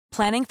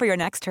Planning for your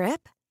next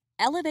trip?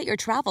 Elevate your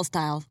travel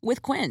style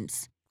with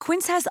Quince.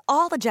 Quince has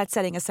all the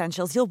jet-setting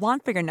essentials you'll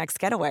want for your next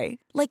getaway,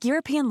 like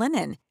European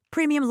linen,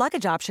 premium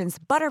luggage options,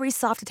 buttery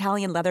soft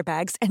Italian leather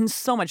bags, and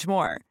so much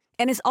more.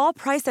 And is all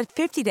priced at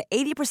 50 to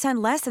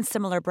 80% less than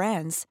similar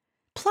brands.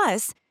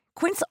 Plus,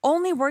 Quince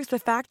only works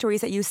with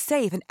factories that use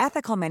safe and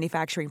ethical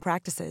manufacturing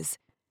practices.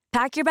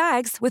 Pack your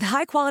bags with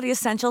high-quality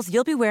essentials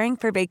you'll be wearing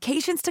for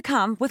vacations to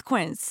come with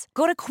Quince.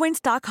 Go to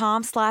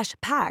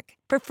quince.com/pack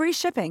for free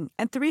shipping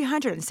and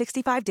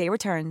 365-day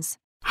returns.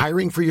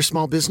 Hiring for your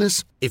small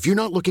business? If you're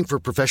not looking for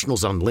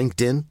professionals on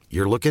LinkedIn,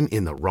 you're looking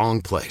in the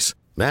wrong place.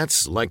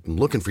 That's like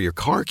looking for your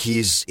car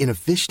keys in a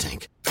fish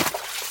tank.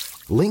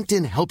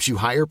 LinkedIn helps you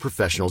hire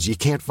professionals you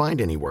can't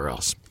find anywhere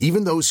else,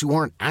 even those who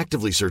aren't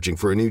actively searching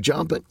for a new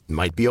job but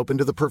might be open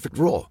to the perfect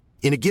role.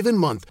 In a given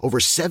month, over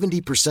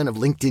 70% of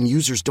LinkedIn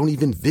users don't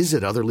even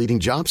visit other leading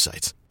job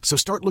sites. So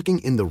start looking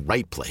in the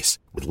right place.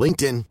 With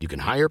LinkedIn, you can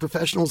hire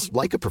professionals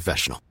like a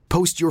professional.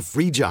 Post your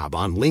free job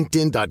on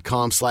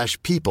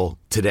linkedin.com/people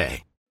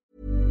today.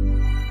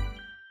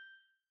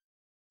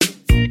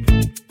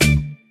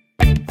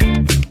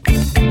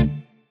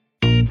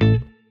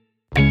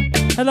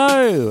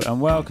 Hello and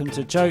welcome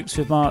to Jokes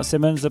with Mark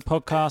Simmons, the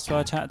podcast where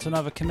I chat to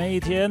another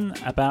comedian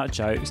about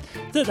jokes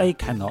that they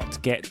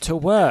cannot get to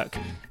work.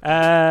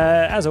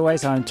 As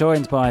always, I'm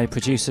joined by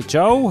producer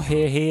Joel.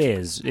 Here he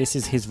is. This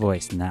is his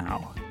voice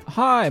now.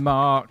 Hi,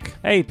 Mark.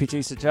 Hey,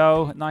 producer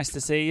Joel. Nice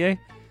to see you.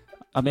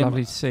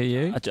 Lovely to see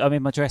you. I'm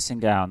in my dressing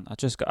gown. I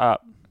just got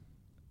up.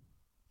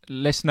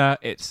 Listener,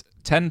 it's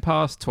 10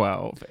 past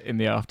 12 in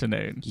the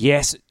afternoon.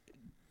 Yes,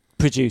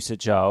 producer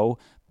Joel,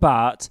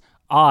 but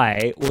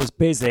I was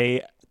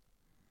busy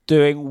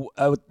doing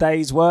a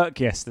day's work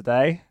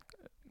yesterday.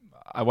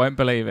 I won't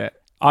believe it.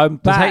 I'm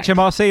back. Does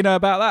HMRC know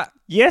about that?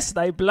 Yes,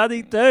 they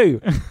bloody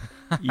do.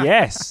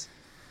 Yes.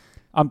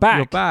 I'm back.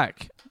 You're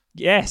back.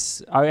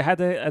 Yes. I had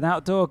an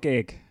outdoor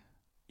gig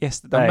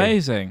yesterday.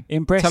 Amazing.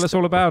 In Bristol. Tell us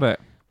all about it.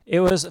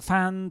 It was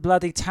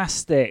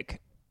fan-bloody-tastic.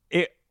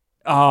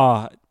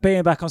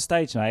 Being back on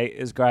stage, mate,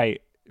 is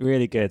great.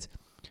 Really good.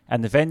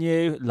 And the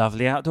venue,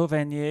 lovely outdoor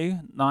venue.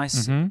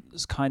 Nice.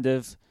 It's kind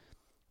of...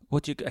 a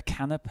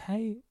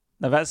canapé?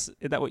 No, is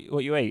that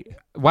what you eat?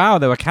 Wow,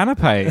 there were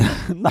canapés.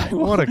 No,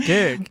 what a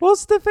gig.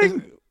 What's the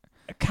thing?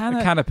 A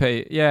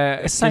canopy. Yeah,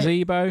 a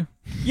gazebo.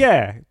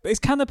 Yeah, but is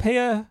canopy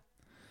a...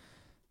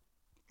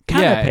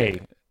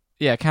 Canopy?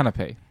 Yeah,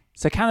 canopy.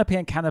 So canopy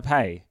and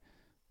canapé.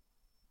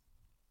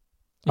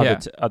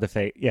 Other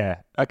thing.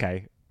 Yeah,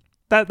 okay.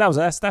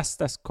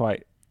 That's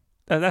quite...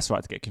 That's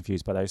right to get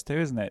confused by those two,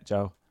 isn't it,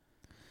 Joel?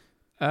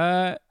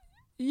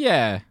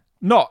 Yeah.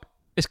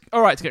 It's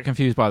all right to get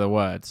confused by the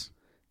words.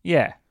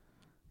 Yeah.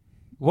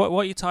 What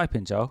are you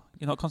typing, Joel?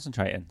 You're not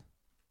concentrating.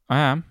 I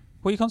am.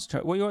 What are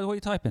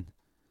you typing?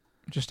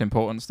 Just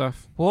important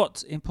stuff.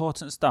 What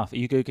important stuff? Are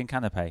you Googling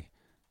canapé?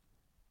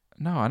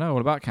 No, I know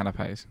all about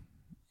canapés.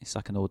 It's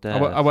like an hors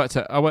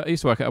d'oeuvre. I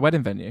used to work at a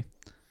wedding venue.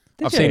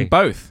 I've you? seen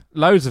both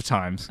loads of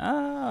times.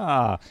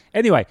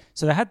 Anyway,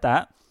 so they had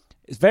that.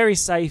 It's a very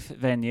safe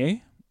venue.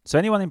 So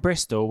anyone in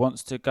Bristol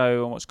wants to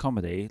go and watch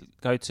comedy,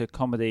 go to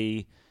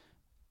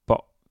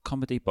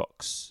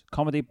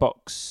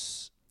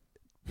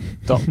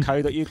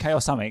comedybox.co.uk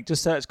or something.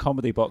 Just search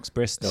Comedy Box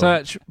Bristol.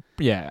 Search,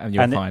 and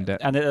you'll find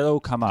it. And it'll all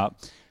come up.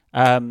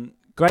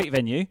 Great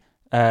venue.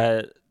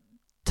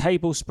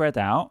 Table spread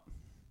out.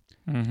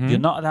 Mm-hmm. You're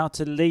not allowed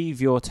to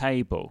leave your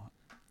table.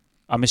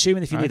 I'm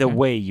assuming if you need a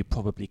wee, you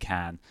probably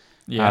can.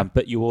 Yeah.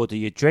 But you order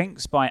your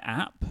drinks by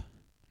app.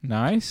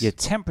 Nice. Your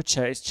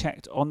temperature is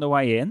checked on the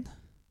way in.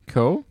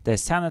 Cool.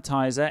 There's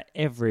sanitizer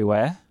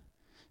everywhere.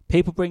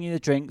 People bringing the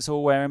drinks,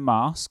 all wearing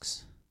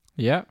masks.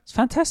 Yeah. It's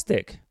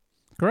fantastic.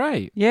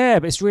 Great. Yeah,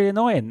 but it's really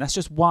annoying. That's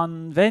just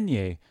one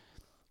venue.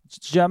 Do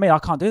you know what I mean? I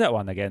can't do that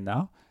one again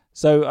now.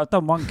 So I've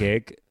done one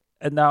gig,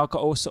 and now I've got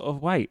to all sort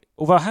of wait.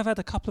 Although I have had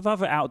a couple of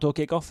other outdoor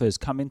gig offers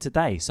come in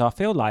today, so I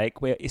feel like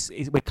we're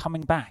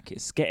coming back.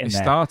 It's getting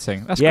there.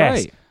 Starting. That's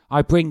great.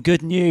 I bring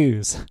good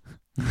news.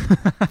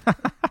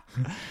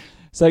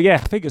 So yeah,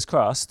 fingers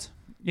crossed.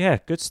 Yeah,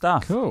 good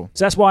stuff. Cool.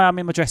 So that's why I'm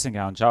in my dressing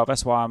gown, Joel.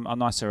 That's why I'm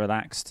nice and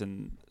relaxed,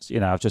 and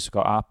I've just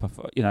got up.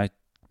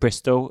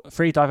 Bristol,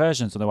 3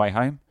 diversions on the way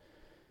home.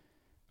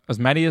 As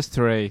many as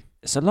 3.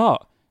 It's a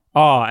lot.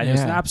 Oh, and it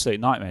was an absolute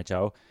nightmare,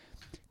 Joel.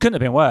 Couldn't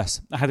have been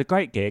worse. I had a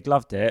great gig,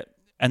 loved it.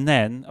 And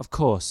then, of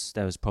course,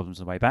 there was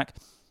problems on the way back.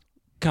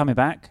 Coming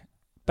back,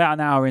 about an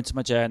hour into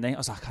my journey, I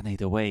was like, I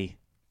need a wee.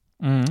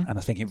 And I'm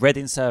thinking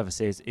Reading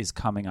Services is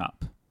coming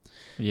up.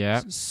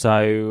 Yeah.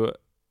 So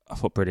I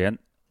thought, brilliant.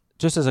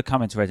 Just as I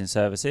come into Reading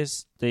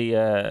Services,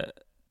 the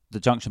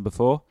junction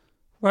before,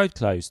 road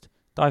closed.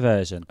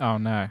 Diversion. Oh,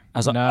 no. I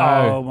was like,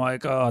 oh, my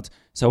God.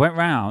 So I went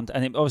round,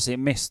 and it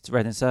missed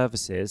Reading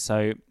Services, so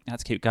I had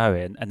to keep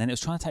going. And then it was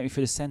trying to take me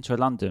through the centre of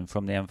London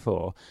from the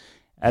M4.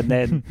 And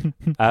then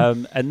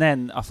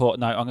I thought,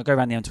 no, I'm going to go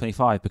around the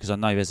M25 because I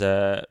know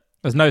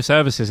there's no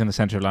services in the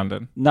centre of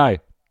London. No,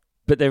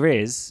 but there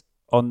is.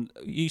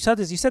 You said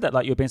that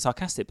like you were being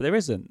sarcastic, but there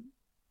isn't.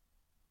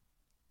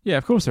 Yeah,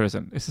 of course there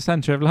isn't. It's the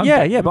centre of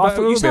London. Yeah, but I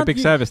thought it would be a big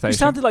service station. You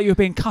sounded like you were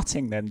being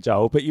cutting then,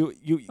 Joel. But you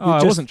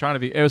I wasn't trying to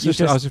be. It was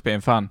just I was just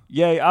being fun.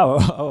 Yeah.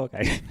 Oh,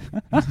 okay.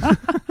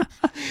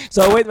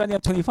 So I went around the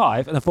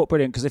M25 and I thought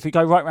brilliant because if you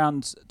go right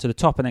round to the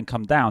top and then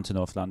come down to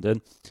North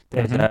London,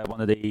 there's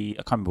one of the,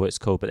 I can't remember what it's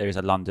called, but there is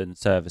a London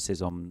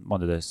services on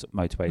one of the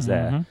motorways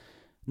there.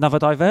 Another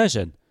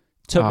diversion.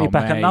 Took me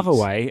back another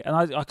way and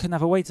I couldn't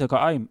have a way till I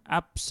got home.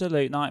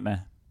 Absolute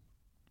nightmare.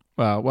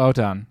 Well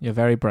done. You're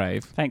very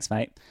brave. Thanks,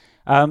 mate.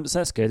 So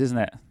that's good, isn't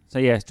it? So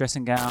yeah,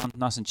 dressing gown,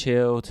 nice and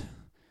chilled.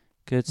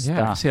 Good stuff.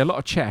 Yeah, I see a lot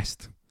of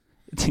chest.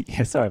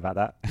 Yeah, sorry about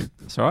that.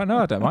 It's all right. No,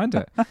 I don't mind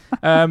it.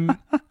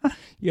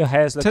 Your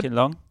hair's looking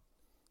long.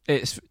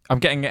 I'm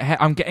getting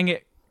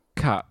it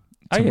cut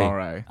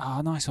tomorrow.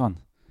 Oh, nice one.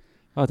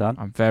 Well done.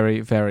 I'm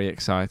very, very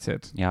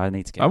excited. Yeah, I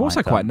need to get. I'm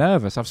also quite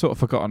nervous. I've sort of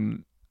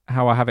forgotten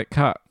how I have it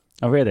cut.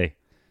 Oh, really?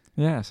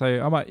 Yeah. So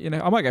I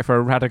might go for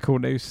a radical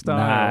new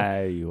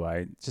style. No, you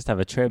won't. Just have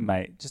a trim,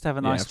 mate. Just have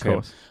a nice trim.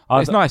 Course.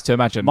 It's nice to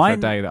imagine for a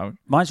day that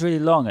mine's really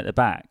long at the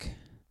back.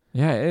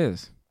 Yeah, it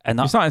is. And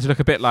you're starting to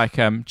look a bit like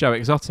Joe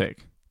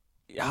Exotic.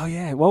 Oh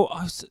yeah. Well,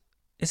 has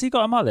he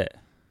got a mullet?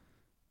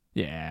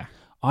 Yeah.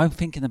 I'm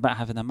thinking about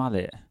having a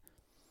mullet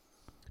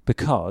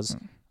because,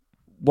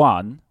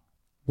 one,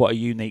 what a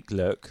unique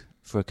look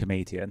for a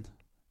comedian.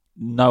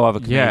 No other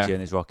comedian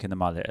is rocking a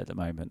mullet at the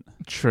moment.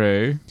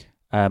 True.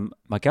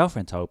 My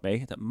girlfriend told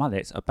me that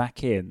mullets are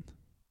back in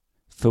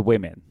for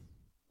women.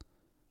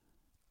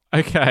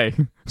 Okay.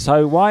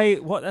 So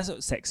that's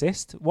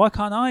sexist. Why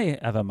can't I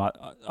have a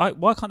mullet?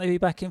 Why can't they be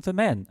back in for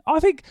men? I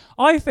think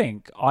I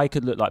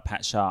could look like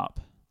Pat Sharp.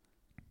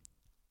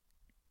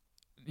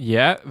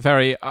 Yeah,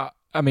 very.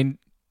 I mean,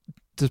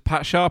 does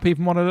Pat Sharp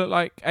even want to look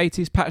like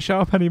 80s Pat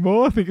Sharp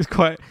anymore? I think it's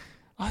quite...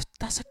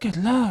 that's a good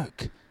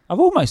look. I've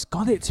almost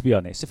got it, to be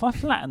honest. If I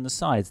flatten the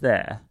sides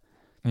there...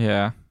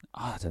 Yeah.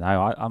 I don't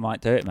know. I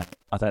might do it, mate.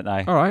 I don't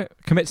know. All right.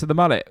 Commit to the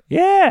mullet.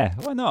 Yeah.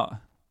 Why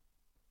not?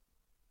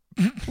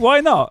 Why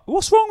not?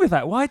 What's wrong with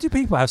that? Why do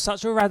people have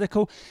such a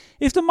radical...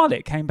 If the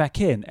mullet came back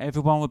in,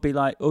 everyone would be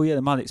like, oh, yeah,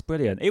 the mullet's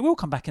brilliant. It will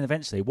come back in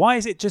eventually. Why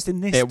is it just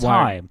in this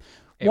time?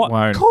 It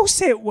won't. Of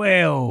course it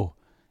will.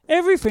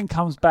 Everything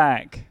comes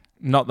back.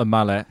 Not the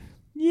mullet.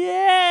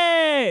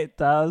 Yeah, it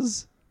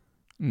does.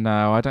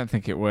 No, I don't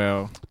think it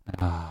will.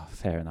 Ah,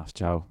 fair enough,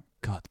 Joel.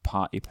 God,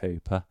 party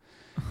pooper.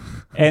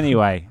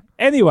 Anyway,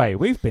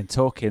 we've been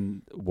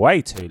talking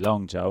way too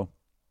long, Joel.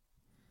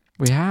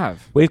 We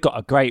have. We've got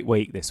a great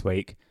week this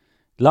week.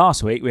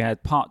 Last week, we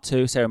had part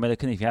 2, Sarah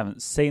Millican. If you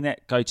haven't seen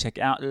it, go check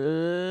it out.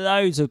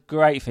 Loads of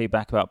great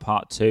feedback about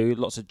part 2.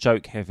 Lots of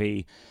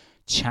joke-heavy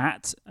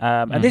chat.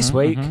 And this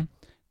week,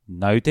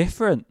 no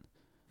different.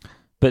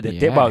 But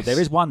there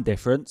is one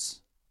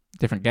difference.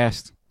 Different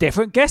guest.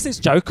 It's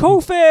Jo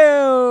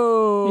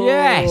Caulfield.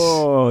 Yes.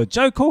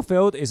 Jo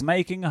Caulfield is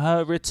making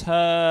her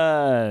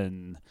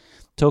return.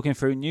 Talking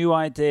through new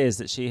ideas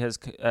that she has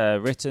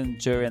written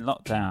during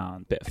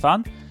lockdown. Bit of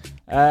fun.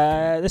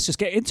 Let's just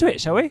get into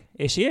it, shall we?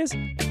 Here she is.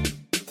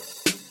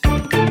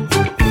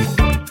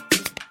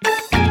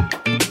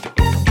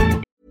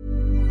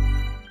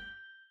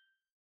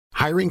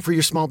 Hiring for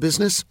your small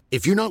business?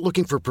 If you're not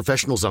looking for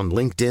professionals on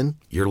LinkedIn,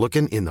 you're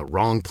looking in the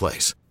wrong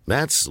place.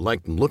 That's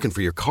like looking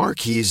for your car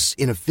keys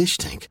in a fish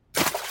tank.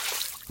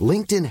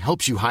 LinkedIn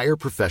helps you hire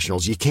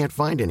professionals you can't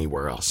find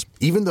anywhere else,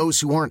 even those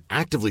who aren't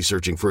actively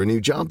searching for a new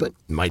job but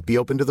might be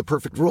open to the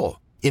perfect role.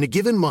 In a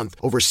given month,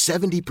 over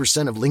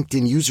 70% of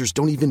LinkedIn users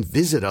don't even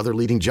visit other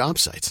leading job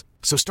sites.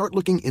 So start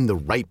looking in the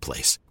right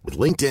place. With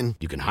LinkedIn,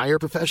 you can hire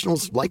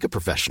professionals like a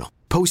professional.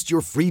 Post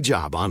your free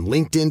job on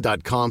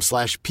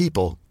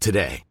linkedin.com/people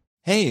today.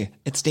 Hey,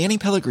 it's Danny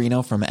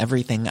Pellegrino from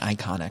Everything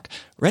Iconic.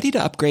 Ready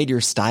to upgrade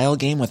your style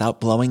game without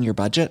blowing your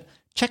budget?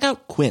 Check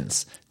out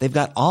Quince. They've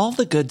got all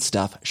the good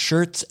stuff,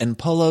 shirts and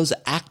polos,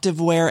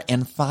 activewear,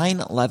 and fine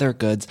leather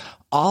goods,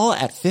 all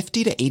at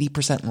 50 to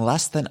 80%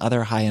 less than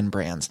other high-end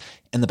brands.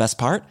 And the best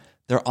part?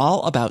 They're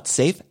all about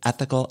safe,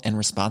 ethical, and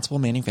responsible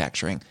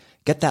manufacturing.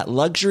 Get that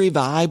luxury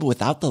vibe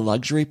without the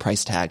luxury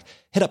price tag.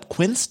 Hit up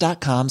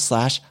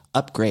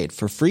quince.com/upgrade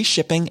for free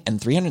shipping and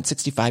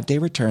 365-day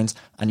returns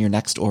on your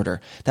next order.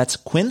 That's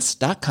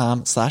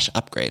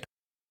quince.com/upgrade.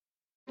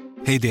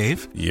 Hey,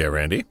 Dave. Yeah,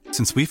 Randy.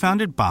 Since we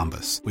founded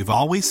Bombas, we've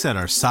always said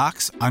our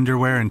socks,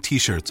 underwear, and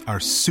T-shirts are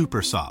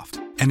super soft.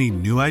 Any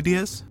new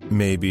ideas?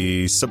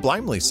 Maybe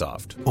sublimely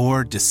soft.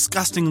 Or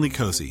disgustingly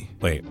cozy.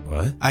 Wait,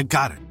 what? I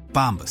got it.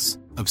 Bombas.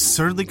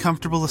 Absurdly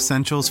comfortable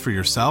essentials for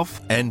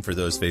yourself and for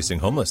those facing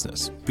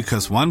homelessness.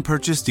 Because one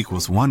purchased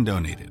equals one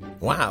donated.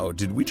 Wow,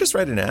 did we just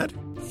write an ad?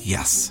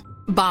 Yes.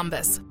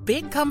 Bombas.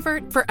 Big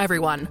comfort for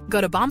everyone. Go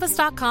to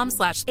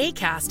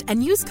bombas.com/ACAST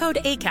and use code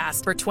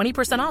ACAST for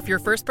 20% off your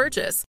first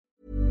purchase.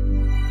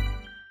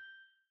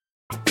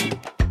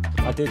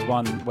 I did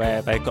one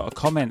where they got a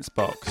comments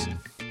box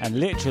and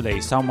literally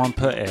someone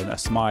put in a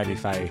smiley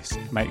face.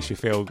 Makes you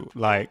feel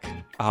like,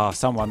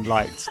 someone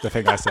liked the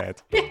thing I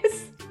said.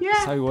 Yes,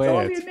 yeah. So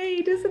weird. It's all you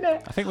need, isn't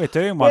it? I think we're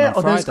doing one on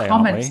Friday, those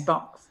comments aren't we?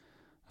 box.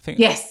 I think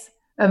yes.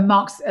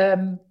 Mark's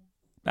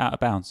out of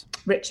bounds.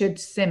 Richard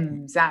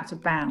Sims, out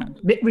of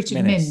bounds. Richard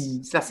Minnis.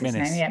 Mims, that's his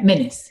Minnis. name. Yeah,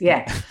 Minnis,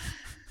 yeah.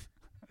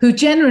 Who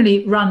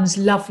generally runs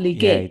lovely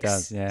gigs. Yeah, he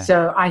does, yeah.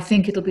 So I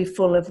think it'll be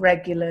full of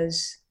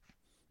regulars.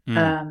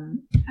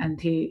 And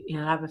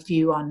he'll have a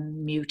few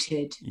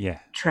unmuted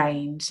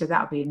trained. So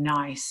that'll be a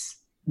nice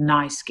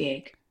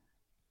gig.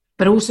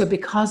 But also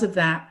because of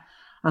that,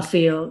 I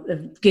feel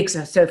the gigs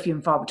are so few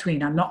and far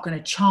between. I'm not going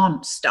to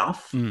chant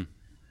stuff, so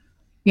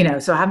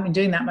I haven't been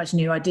doing that much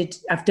new.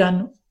 I've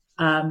done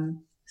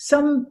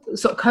some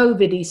sort of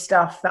COVID-y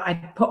stuff that I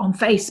put on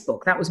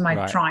Facebook. That was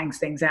my trying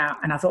things out.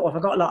 And I thought, well, if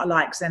I got a lot of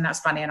likes, then that's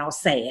funny and I'll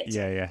say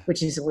it,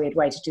 which is a weird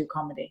way to do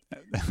comedy.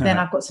 Then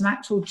I've got some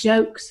actual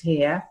jokes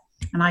here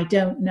and I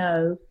don't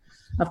know.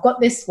 I've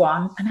got this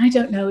one and I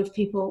don't know if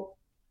people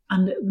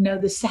know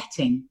the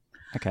setting.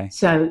 Okay.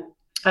 So,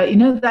 you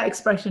know that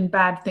expression,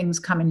 bad things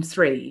come in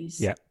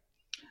threes? Yeah.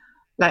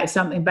 Like if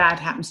something bad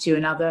happens to you,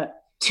 another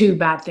two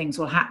bad things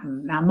will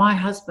happen. Now, my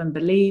husband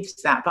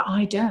believes that, but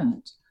I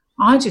don't.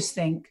 I just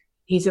think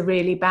he's a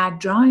really bad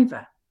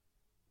driver.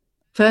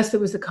 First,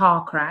 there was the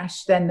car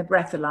crash, then the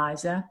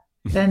breathalyzer,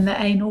 then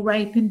the anal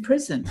rape in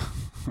prison.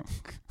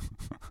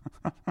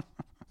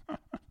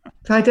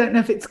 So I don't know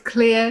if it's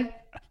clear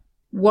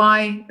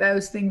why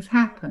those things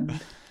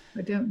happened.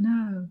 I don't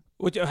know.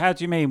 How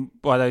do you mean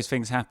why those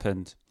things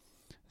happened?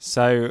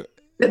 So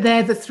but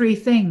they're the three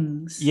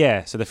things.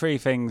 Yeah, so the three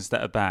things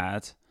that are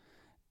bad,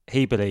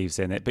 he believes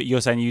in it, but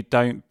you're saying you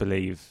don't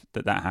believe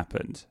that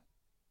happened.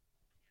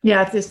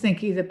 Yeah, I just think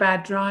he's a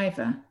bad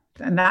driver,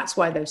 and that's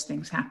why those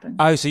things happen.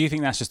 Oh, so you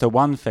think that's just a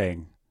one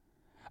thing?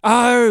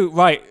 Oh,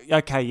 right.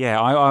 Okay,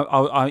 yeah.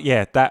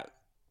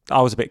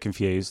 I was a bit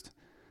confused.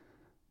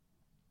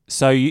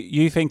 So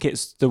you think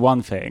it's the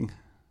one thing?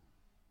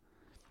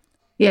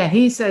 Yeah,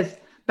 he says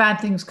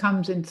bad things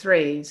comes in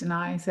threes, and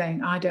I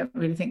think I don't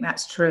really think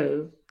that's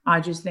true.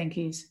 I just think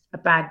he's a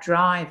bad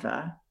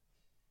driver.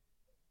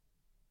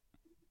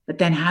 But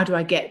then how do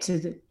I get to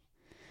the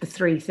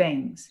three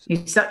things?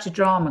 He's such a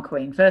drama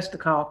queen. First the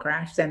car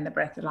crash, then the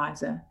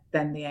breathalyzer,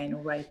 then the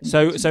anal rape.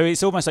 So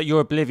it's almost like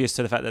you're oblivious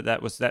to the fact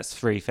that's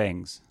three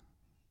things.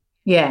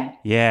 Yeah.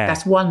 Yeah.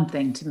 That's one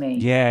thing to me.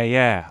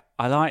 Yeah.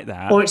 I like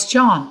that. Or it's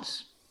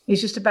chance. He's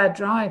just a bad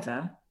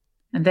driver,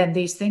 and then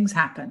these things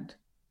happened.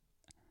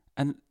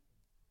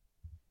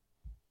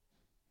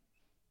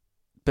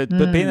 But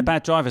being a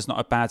bad driver is not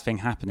a bad thing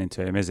happening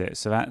to him, is it?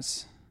 So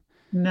that's...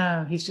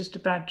 No, he's just a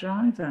bad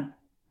driver.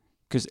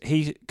 Because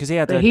he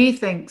had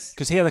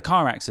a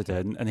car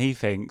accident, and he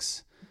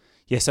thinks,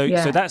 so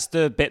that's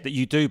the bit that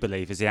you do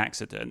believe is the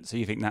accident. So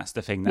you think that's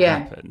the thing that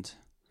happened.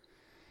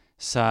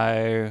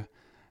 So,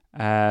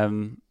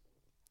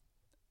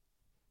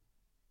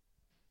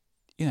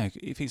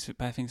 he thinks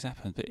bad things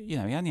happen, but he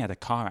only had a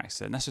car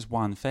accident. That's just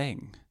one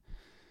thing.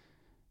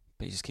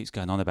 But he just keeps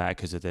going on about it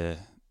because of the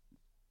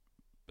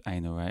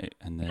anal rape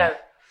and the... No.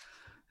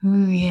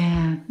 Oh,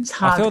 yeah, it's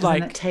hard. I feel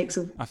like it takes.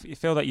 I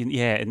feel like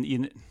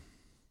you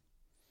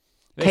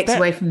takes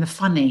away from the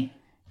funny.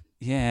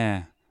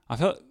 Yeah, I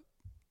feel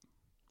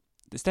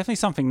there's definitely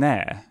something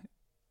there.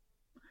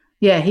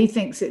 Yeah, he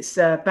thinks it's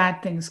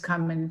bad things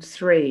come in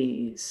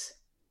threes.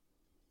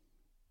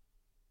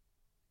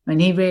 And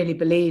he really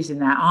believes in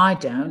that. I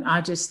don't.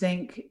 I just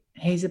think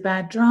he's a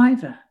bad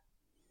driver.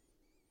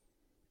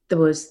 There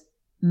was.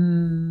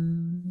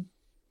 Did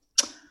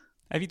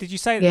you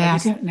say that? Yeah, I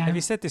don't know. Have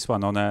you said this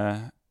one on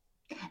a?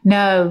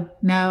 No,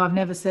 I've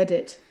never said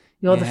it.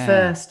 You're the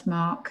first,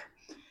 Mark.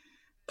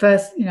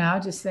 First, I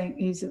just think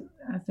he's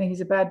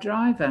a bad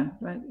driver.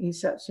 Like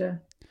he's such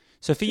a.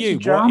 So for you,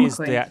 what is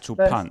the actual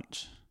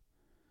punch?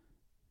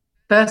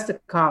 First the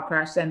car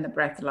crash, then the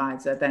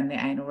breathalyzer, then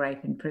the anal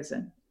rape in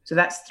prison. So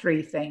that's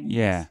three things.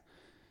 Yeah.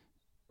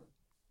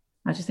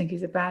 I just think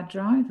he's a bad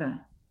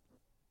driver.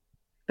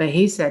 But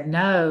he said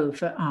no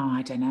for,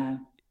 I don't know.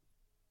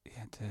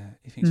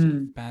 He thinks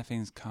bad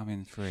things come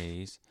in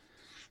threes.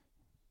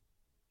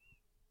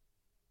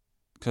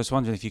 Because I was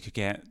wondering if you could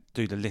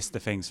do the list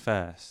of things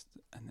first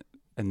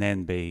and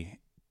then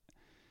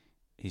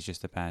he's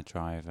just a bad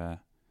driver.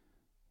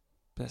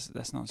 But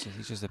that's not just,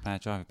 he's just a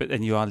bad driver. But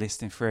then you are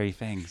listing three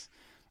things.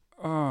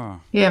 Oh.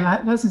 Yeah, my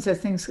husband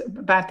says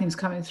bad things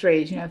come in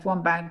threes. If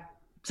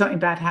something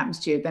bad happens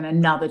to you, then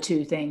another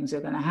two things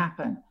are going to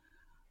happen.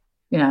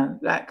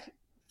 Like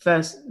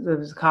first there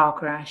was a car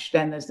crash,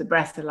 then there's the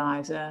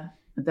breathalyzer,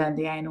 and then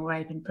the anal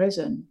rape in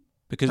prison.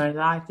 Whereas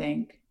I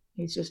think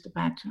he's just a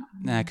bad driver.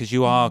 No, because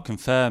you are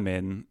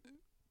confirming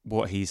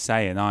what he's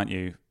saying, aren't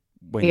you?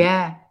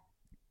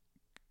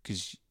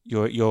 Because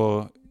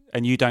you're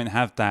and you don't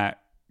have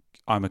that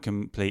I'm a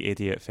complete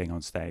idiot thing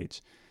on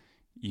stage.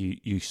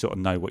 You sort of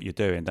know what you're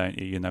doing, don't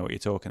you? You know what you're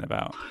talking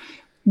about.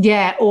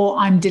 Yeah, or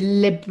I'm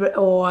deliberate,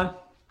 or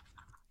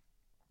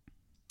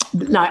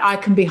like I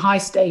can be high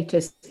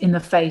status in the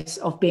face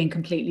of being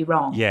completely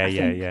wrong.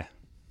 Yeah.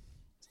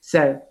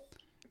 So,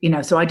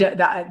 so I don't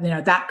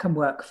that can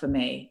work for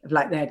me.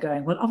 Like they're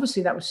going, well,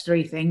 obviously that was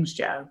three things,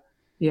 Joe.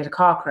 He had a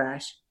car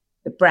crash,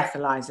 the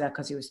breathalyzer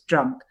because he was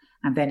drunk,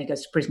 and then he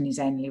goes to prison. He's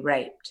anally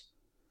raped.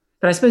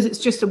 But I suppose it's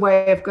just a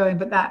way of going.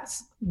 But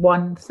that's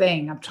one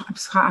thing.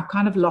 I've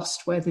kind of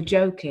lost where the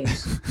joke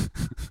is.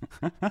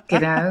 You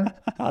know?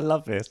 I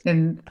love this.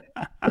 And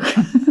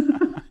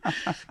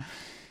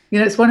you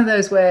know, it's one of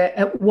those where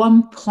at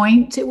one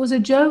point it was a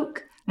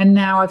joke, and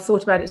now I've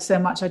thought about it so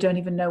much I don't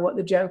even know what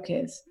the joke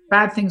is.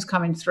 Bad things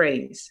come in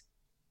threes.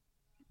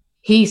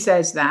 He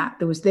says that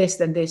there was this,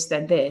 then this,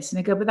 then this. And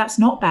they go, but that's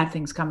not bad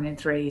things coming in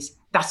threes.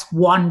 That's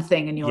one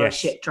thing, and you're a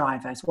shit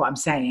driver, is what I'm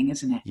saying,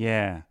 isn't it?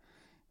 Yeah.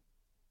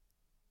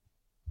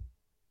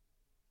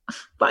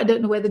 But I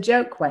don't know where the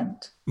joke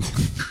went.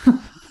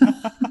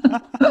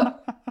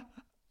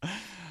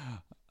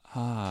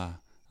 I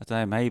don't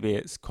know. Maybe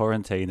it's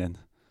quarantining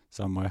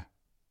somewhere.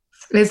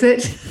 Is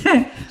it?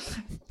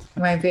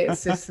 Maybe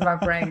it's just my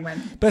brain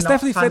went. But it's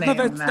definitely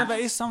there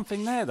is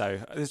something there, though.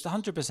 There's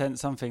 100%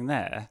 something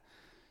there.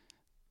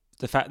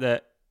 The fact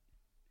that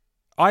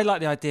I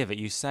like the idea that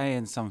you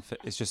saying something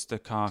it's just a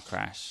car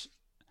crash,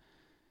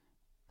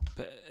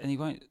 and he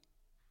won't.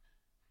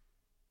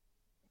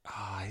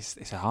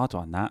 It's a hard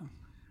one, that.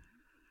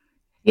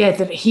 Yeah,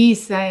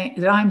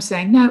 that I'm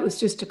saying, no, it was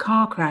just a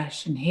car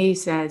crash. And he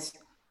says,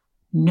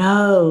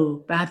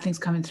 no, bad things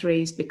come in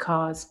threes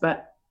because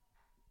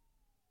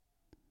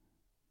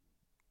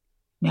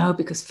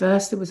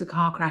first there was a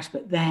car crash,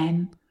 but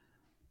then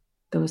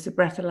there was the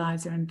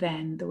breathalyzer, and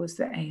then there was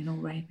the anal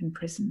rape in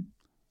prison.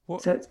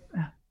 What? So it's,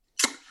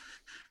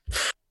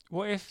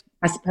 what if?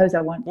 I suppose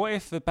I want. What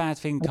if the bad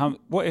thing comes?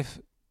 What if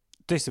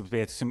this would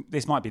be?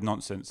 This might be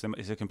nonsense.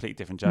 It's a complete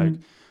different joke.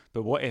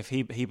 But what if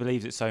he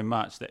believes it so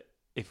much that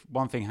if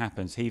one thing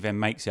happens, he then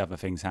makes the other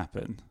things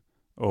happen?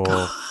 Or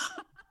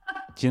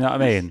do you know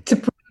what I mean? To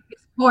prove his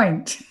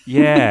point.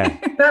 Yeah,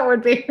 that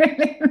would be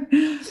really.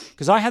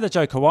 Because I had a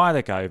joke a while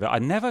ago that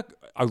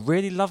I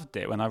really loved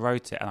it when I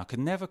wrote it, and I could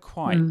never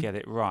quite get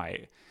it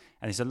right.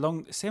 And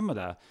it's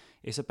similar.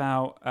 It's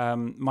about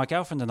my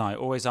girlfriend and I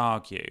always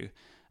argue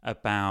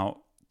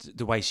about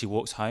the way she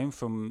walks home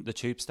from the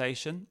tube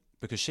station,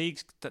 because she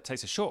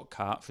takes a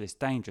shortcut for this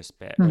dangerous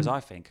bit, whereas I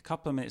think a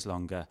couple of minutes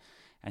longer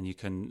and you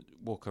can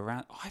walk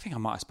around. I think I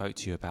might have spoke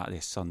to you about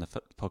this on the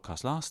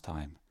podcast last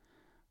time.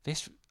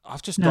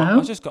 I've just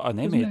got an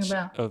image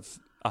of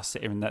us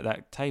sitting in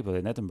that table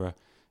in Edinburgh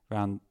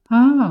around.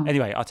 Oh.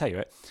 Anyway, I'll tell you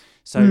it.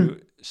 So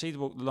she'd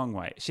walk the long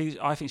way.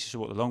 I think she should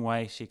walk the long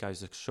way. She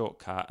goes the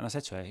shortcut. And I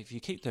said to her, if you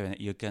keep doing it,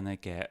 you're going to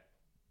get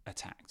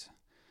attacked.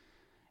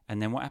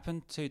 And then what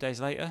happened? 2 days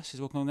later,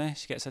 she's walking along there.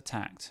 She gets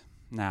attacked.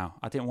 Now,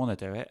 I didn't want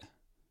to do it.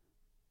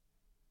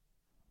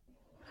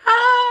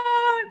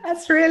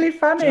 That's really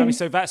funny. Do you know what I mean?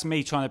 So that's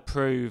me trying to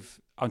prove,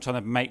 I'm trying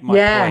to make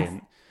my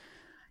point.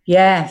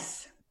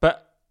 Yes.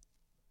 But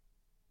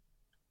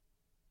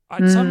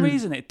for some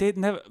reason it did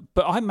never,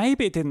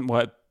 maybe it didn't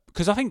work,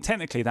 because I think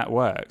technically that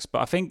works, but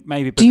I think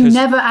maybe because... Do you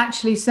never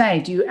actually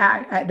say,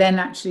 then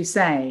actually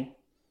say,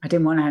 I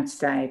didn't want to have to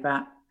say,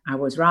 but I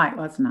was right,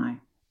 wasn't I?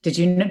 Do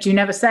you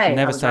never say? I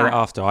never say that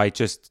after. I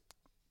just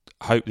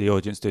hope the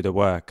audience do the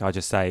work. I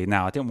just say,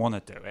 no, I didn't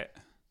want to do it.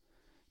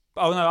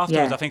 Oh, no,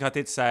 afterwards I think I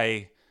did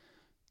say,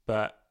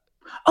 but...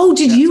 Oh,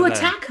 did you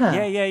attack her?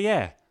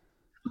 Yeah.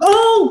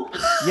 Oh!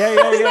 Yeah.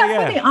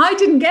 Funny? I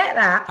didn't get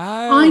that.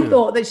 Oh. I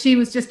thought that she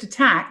was just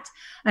attacked.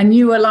 And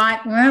you were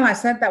like, well, I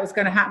said that was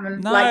going to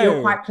happen. No, like,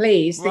 you're quite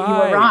pleased that you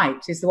were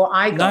right, is what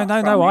I got.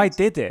 No, I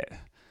did it.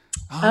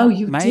 Oh,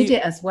 you did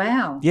it as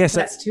well. Yes.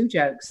 Well, that's two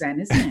jokes then,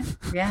 isn't it?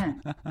 Yeah.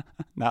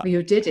 No. Well,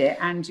 you did it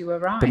and you were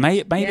right. But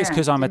maybe it's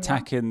because I'm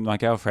attacking my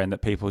girlfriend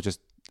that people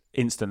just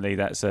instantly,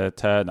 that's a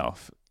turn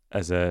off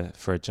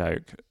for a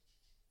joke.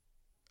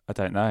 I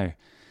don't know.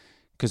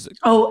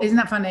 Isn't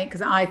that funny?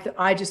 Because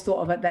I just thought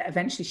of it that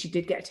eventually she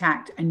did get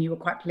attacked, and you were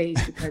quite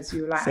pleased because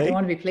you were like, I don't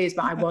want to be pleased,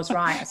 but I was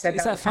right. I said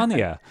is that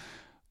funnier? Happen.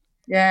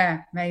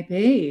 Yeah,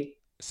 maybe.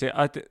 See,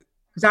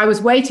 because I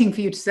was waiting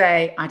for you to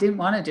say I didn't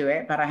want to do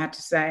it, but I had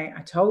to say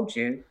I told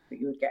you that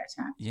you would get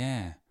attacked.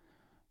 Yeah.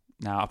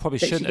 No, I probably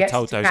shouldn't have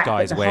told those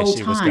guys where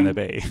she was going to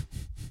be.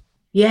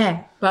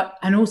 Yeah,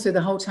 and also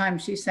the whole time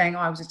she's saying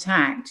I was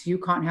attacked, you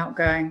can't help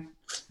going.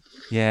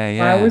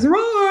 Yeah. I was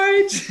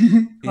right.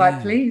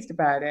 Quite pleased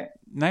about it.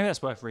 Maybe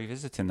that's worth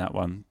revisiting that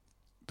one,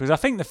 because I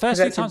think the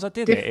first few times I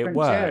did it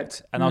worked,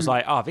 joke. And I was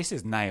like, "Oh, this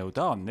is nailed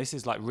on. This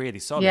is like really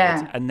solid."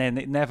 Yeah. And then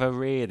it never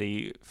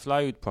really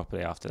flowed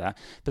properly after that.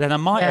 But then I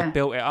might have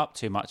built it up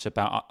too much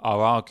about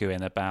our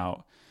arguing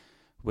about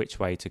which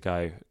way to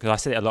go, because I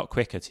said it a lot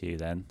quicker to you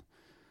then.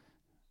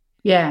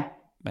 Yeah.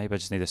 Maybe I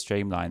just need to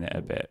streamline it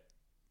a bit.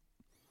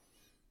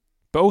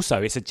 But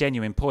also, it's a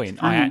genuine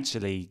point. I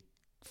actually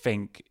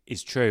think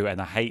is true,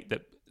 and I hate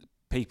that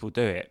people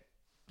do it.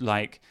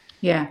 Like,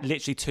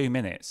 literally 2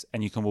 minutes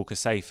and you can walk a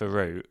safer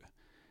route.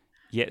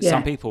 Yet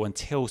some people,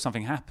 until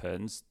something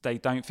happens, they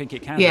don't think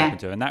it can happen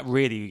to them. And that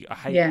really, I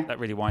hate, that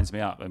really winds me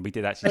up. And we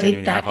did actually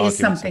genuinely have arguments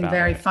about it. That is something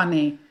very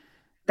funny.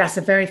 That's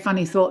a very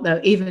funny thought, though,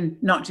 even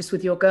not just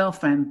with your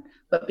girlfriend,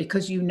 but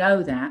because you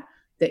know that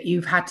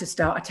you've had to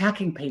start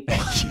attacking people.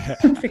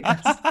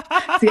 Because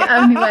it's the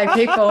only way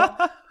people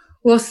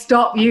will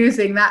stop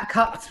using that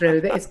cut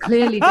through that is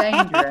clearly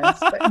dangerous,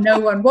 but no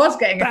one was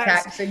getting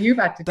attacked, so you've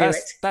had to do it.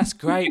 That's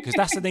great, because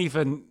that's an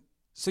even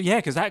So yeah,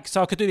 because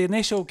I could do the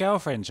initial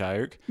girlfriend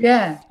joke.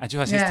 Yeah. And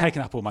she's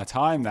taking up all my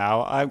time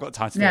now. I haven't got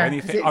time to do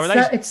anything.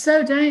 It's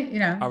so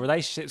our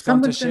relationship's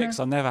gone to shit because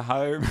I'm never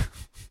home.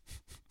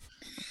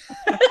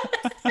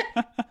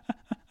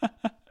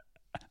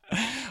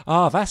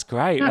 Oh, that's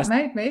great. That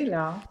made me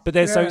laugh. But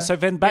there's so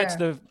then back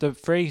to the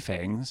three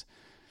things.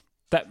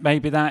 That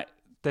maybe that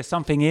there's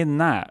something in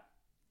that.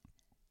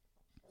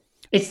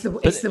 It's the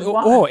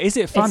or is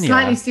it funnier? It's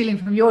slightly stealing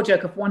from your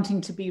joke of wanting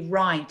to be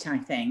right, I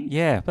think.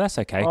 Yeah, but that's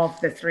okay. Of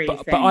the three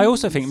things. But I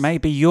also think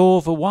maybe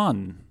you're the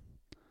one.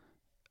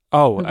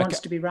 Who wants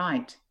to be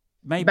right.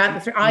 Maybe about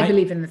the three. I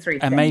believe in the three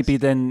things. And maybe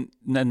then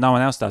no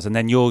one else does. And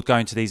then you're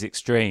going to these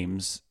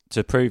extremes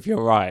to prove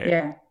you're right.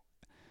 Yeah.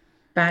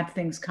 Bad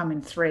things come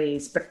in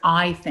threes, but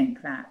I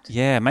think that.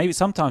 Yeah, maybe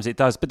sometimes it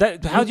does.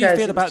 But how do you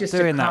feel about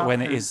doing that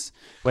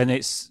when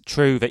it's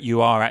true that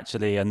you are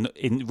actually in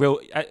real?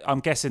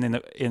 I'm guessing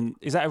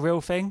is that a real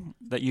thing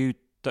that you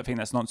don't think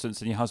that's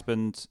nonsense, and your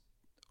husband,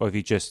 or have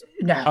you just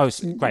no? Oh,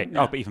 great!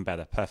 No. Oh, but even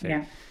better,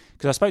 perfect.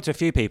 Because Yeah. I spoke to a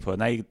few people,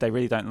 and they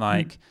really don't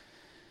like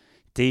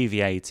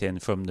deviating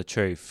from the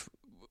truth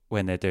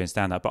when they're doing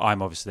stand up. But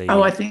I'm obviously.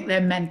 Oh, I think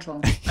they're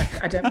mental.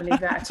 I don't believe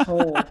that at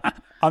all.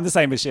 I'm the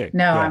same as you.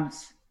 No, yeah.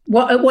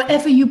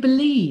 Whatever you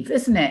believe,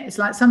 isn't it? It's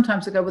like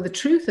sometimes I go, well, the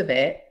truth of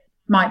it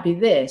might be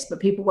this, but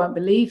people won't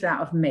believe that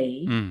of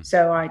me.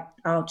 So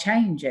I'll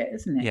change it,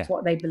 isn't it? Yeah. It's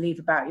what they believe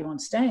about you on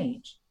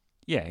stage.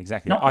 Yeah,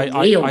 exactly. Not I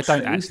truth.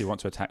 don't actually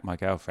want to attack my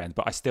girlfriend,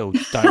 but I still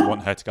don't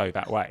want her to go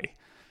that way.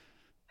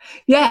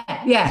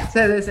 Yeah.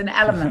 So there's an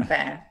element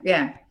there.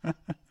 Yeah.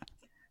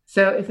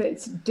 So if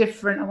it's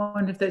different, I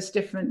wonder if that's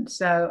different.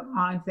 So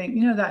I think,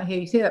 that here,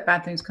 you see that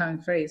bad things come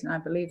in threes, and I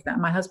believe that.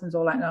 My husband's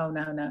all like, no.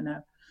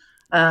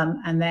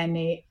 And then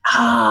it's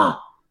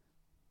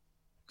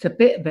a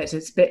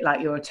bit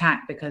like your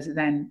attack, because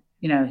then,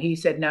 he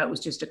said, no, it was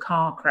just a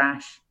car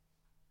crash.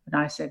 And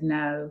I said,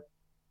 no.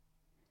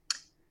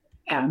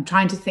 I'm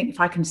trying to think if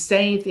I can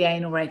save the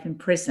anal rape in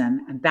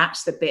prison, and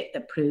that's the bit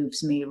that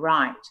proves me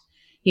right.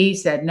 He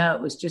said, no,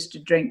 it was just a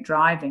drink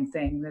driving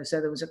thing. So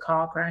there was a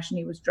car crash and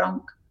he was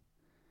drunk.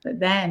 But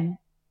then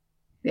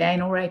the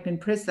anal rape in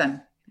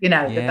prison,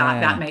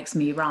 that makes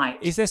me right.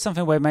 Is there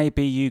something where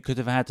maybe you could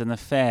have had an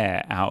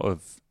affair out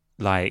of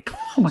like...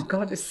 Oh my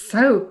God, it's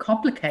so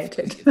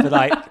complicated. But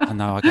I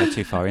know I go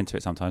too far into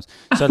it sometimes.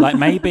 So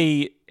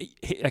maybe,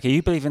 okay,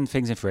 you believe in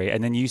things in three,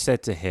 and then you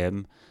said to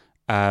him,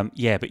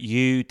 but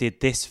you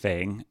did this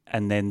thing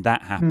and then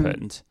that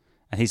happened.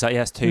 And he's like,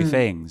 yeah, it's two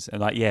things. And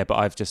but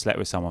I've just slept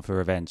with someone for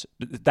revenge.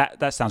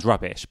 That sounds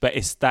rubbish, but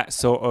it's that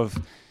sort of...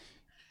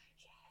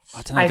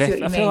 I don't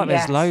know. I feel like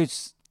there's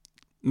loads...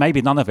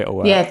 Maybe none of it will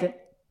work. Yeah,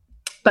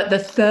 but the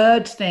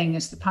third thing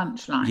is the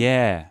punchline.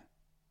 Yeah.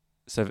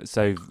 So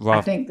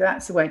I think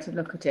that's the way to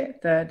look at it.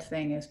 Third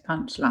thing is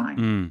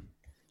punchline.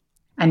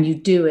 And you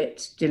do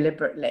it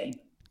deliberately.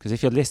 Because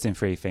if you're listing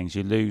three things,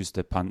 you lose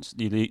the punch,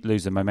 you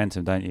lose the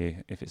momentum, don't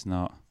you, if it's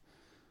not?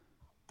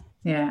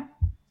 Yeah.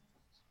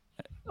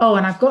 Oh,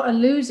 and I've got a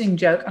losing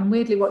joke, and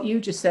weirdly what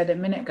you just said a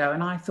minute ago,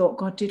 and I thought,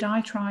 God, did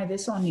I try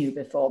this on you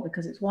before?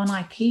 Because it's one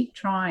I keep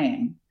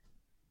trying.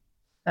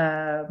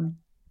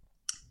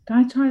 Did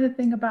I try the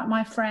thing about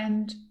my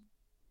friend?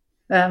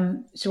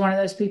 She's one of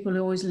those people who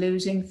are always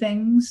losing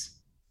things.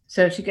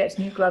 So she gets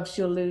new gloves,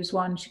 she'll lose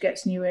one. She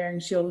gets new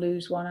earrings, she'll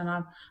lose one. And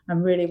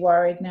I'm really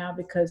worried now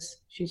because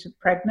she's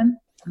pregnant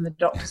and the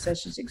doctor says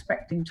she's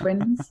expecting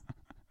twins.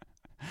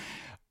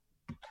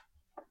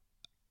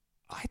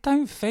 I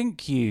don't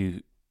think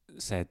you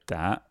said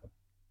that,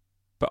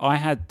 but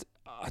I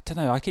don't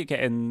know, I keep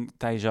getting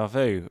deja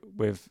vu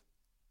with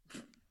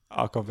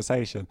our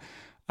conversation.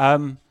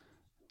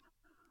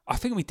 I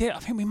think we did. I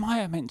think we might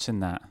have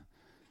mentioned that.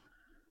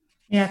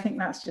 Yeah, I think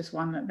that's just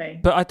one that they...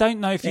 But I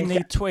don't know if you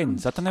need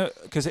twins. I don't know,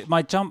 because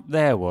my jump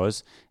there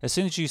was, as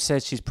soon as you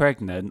said she's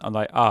pregnant, I'm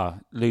like,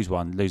 lose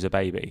one, lose a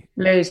baby.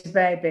 Lose a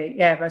baby,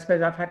 yeah, but I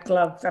suppose I've had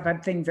gloves, I've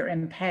had things that are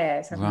in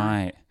pairs.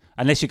 Right.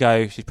 Unless you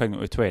go, she's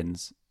pregnant with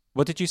twins.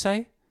 What did you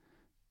say?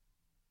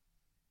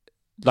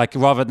 Like,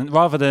 rather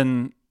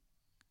than...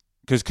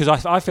 Because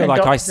I feel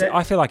like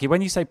I feel like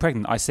when you say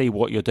pregnant, I see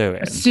what you're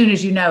doing. As soon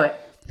as you know it.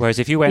 Whereas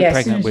if you went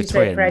pregnant with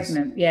twins...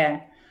 pregnant,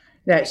 yeah.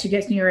 That she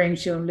gets new earrings,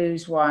 she'll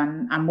lose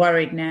one. I'm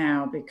worried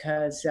now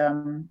because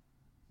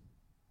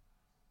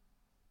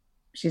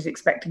she's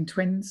expecting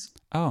twins.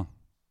 Oh.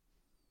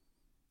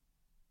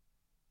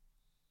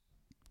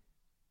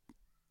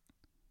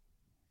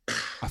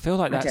 I feel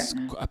like that's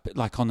a bit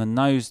like on the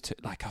nose.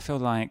 I feel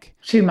like...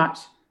 Too much,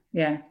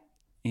 yeah.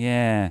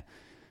 Yeah.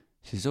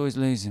 She's always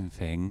losing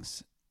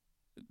things.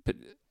 But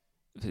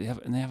the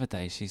other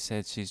day she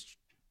said she's...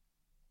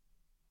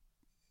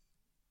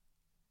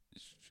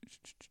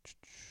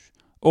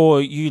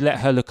 Or you let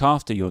her look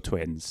after your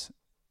twins.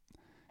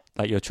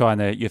 Like you're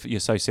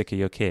so sick of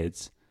your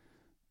kids.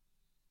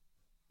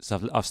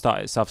 So I've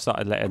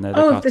started letting her look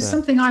after... Oh, there's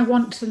something I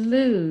want to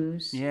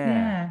lose.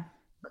 Yeah.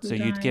 So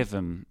you'd give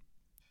them...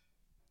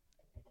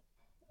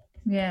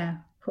 Yeah,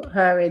 put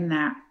her in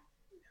that.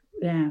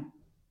 Yeah.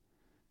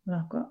 Well,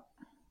 I've got...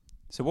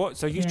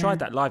 So you've tried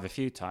that live a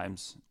few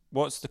times.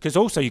 because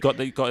also you've got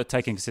to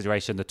take in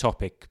consideration the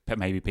topic that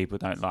maybe people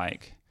don't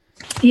like.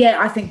 Yeah,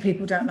 I think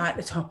people don't like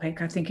the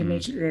topic. I think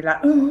immediately they're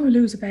like, oh,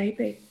 lose a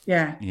baby.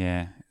 Yeah.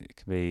 Yeah, it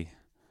could be.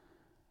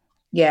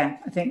 Yeah,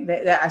 I think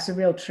that's a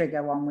real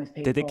trigger one with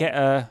people. Did it get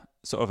a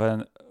sort of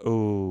an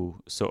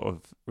ooh sort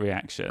of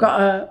reaction?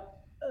 Got a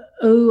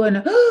ooh and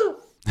a ooh.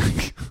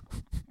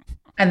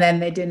 And then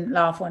they didn't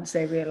laugh once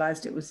they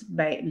realised it was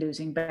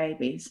losing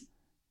babies.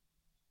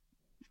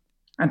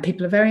 And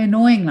people are very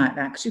annoying like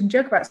that because you can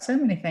joke about so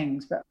many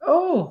things, but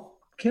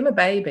kill a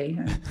baby.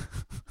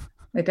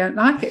 They don't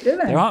like it, do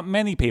they? There aren't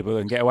many people that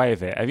can get away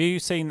with it. Have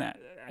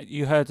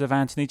you heard of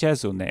Anthony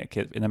Jeselnik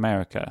in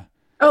America?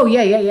 Oh,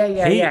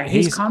 yeah.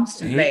 He's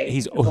constantly.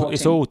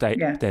 It's all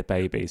dead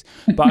babies.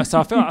 But so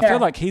I feel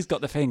like he's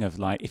got the thing of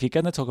like, if you're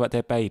going to talk about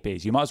dead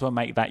babies, you might as well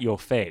make that your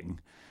thing,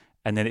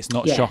 and then it's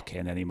not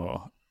shocking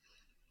anymore.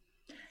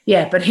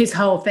 Yeah, but his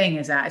whole thing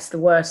is that it's the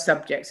worst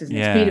subjects, isn't it?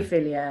 Yeah. It's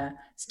paedophilia,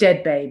 it's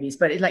dead babies,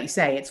 but like you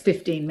say, it's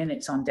 15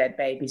 minutes on dead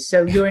babies.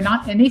 So you're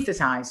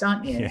anaesthetised,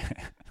 aren't you? Yeah.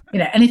 You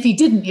know, and if he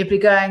didn't, you'd be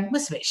going,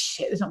 "What's a bit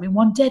shit? There's not been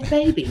one dead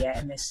baby yet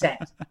in this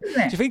set." Isn't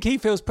it? Do you think he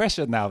feels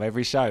pressured now of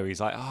every show? He's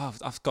like,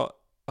 I've got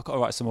to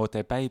write some more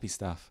dead baby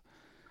stuff.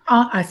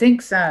 I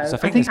think so. So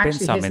I think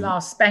actually his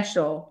last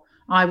special,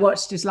 I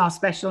watched his last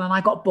special and I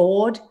got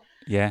bored.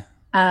 Yeah.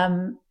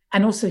 And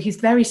also he's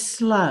very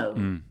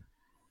slow.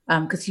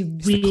 Because he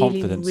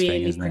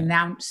really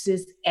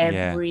pronounces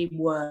every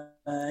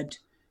word,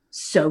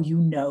 so you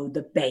know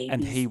the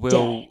baby's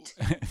dead.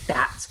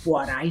 That's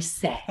what I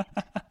said.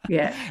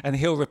 Yeah, and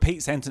he'll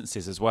repeat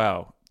sentences as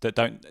well that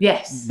don't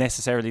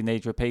necessarily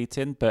need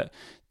repeating, but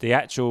the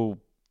actual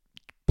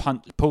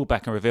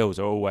pullback and reveals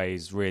are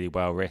always really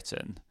well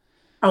written.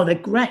 Oh, they're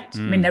great. I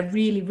mean, they're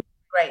really, really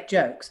great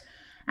jokes.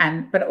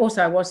 But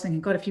also I was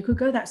thinking, God, if you could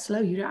go that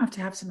slow, you don't have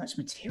to have so much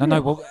material. No.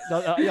 Well,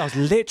 I was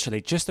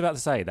literally just about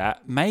to say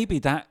that. Maybe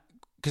that,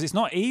 because it's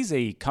not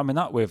easy coming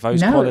up with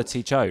those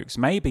quality jokes.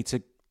 Maybe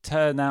to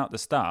turn out the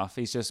stuff,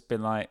 he's just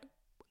been like,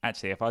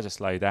 actually, if I just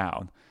slow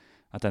down,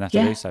 I don't have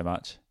to do so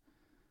much.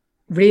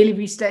 Really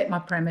restate my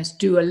premise.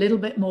 Do a little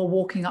bit more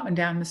walking up and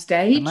down the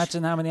stage.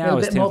 Imagine how many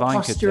hours Tim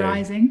Vine could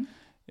do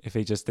if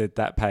he just did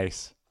that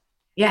pace.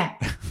 Yeah.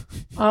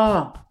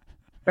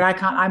 But I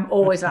can't. I'm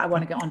always like, I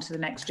want to get on to the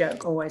next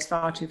joke, always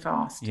far too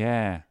fast.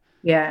 Yeah.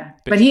 Yeah.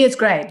 But he is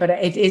great. But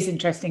it is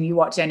interesting. You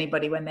watch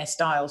anybody when their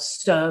style's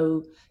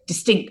so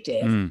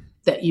distinctive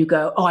that you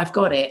go, oh, I've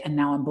got it. And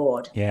now I'm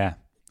bored. Yeah.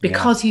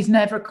 Because he's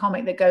never a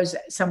comic that goes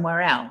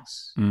somewhere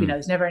else. You know,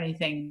 there's never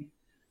anything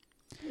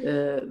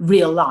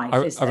real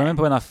life. I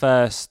remember when I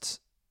first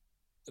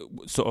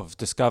sort of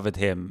discovered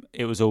him,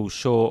 it was all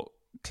short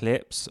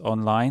clips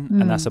online.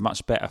 And that's a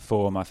much better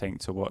form, I think,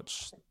 to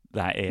watch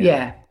that in.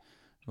 Yeah.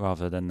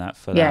 Rather than that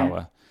full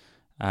hour.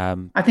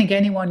 I think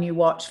anyone you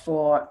watch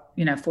for,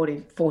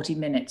 40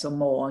 minutes or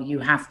more, you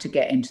have to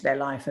get into their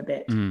life a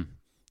bit. You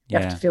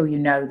have to feel you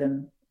know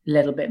them a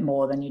little bit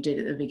more than you did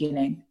at the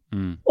beginning.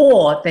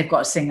 Or they've got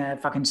to sing a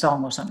fucking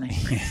song or something.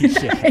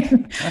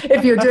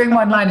 If you're doing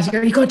one-liners,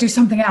 you've got to do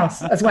something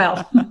else as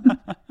well.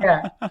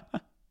 Yeah.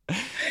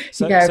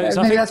 So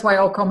maybe that's why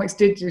old comics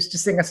did used to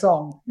sing a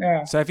song.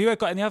 Yeah. So have you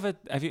got any other?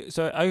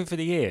 So over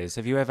the years,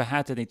 have you ever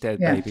had any dead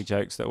baby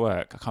jokes that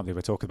work? I can't believe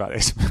we're talking about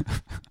this.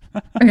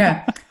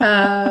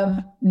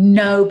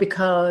 No,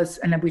 because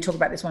and then we talked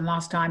about this one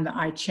last time that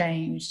I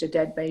changed a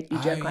dead baby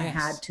joke I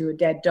had to a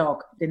dead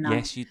dog, didn't I?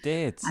 Yes, you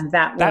did. And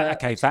that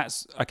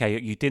that's okay.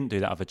 You didn't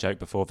do that other joke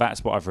before.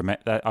 That's what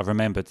I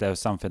remembered. There was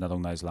something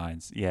along those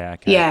lines. Yeah.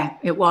 Okay. Yeah,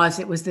 it was.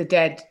 It was the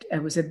dead.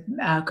 It was a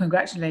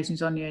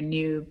congratulations on your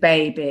new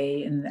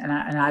baby, and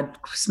I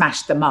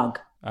smashed the mug.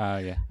 Oh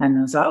yeah. And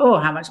I was like, oh,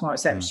 how much more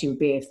upset she would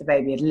be if the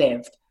baby had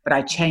lived. But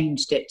I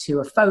changed it to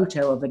a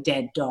photo of a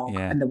dead dog,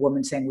 and the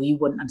woman saying, well, you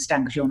wouldn't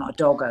understand because you're not a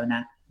dog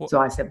owner. So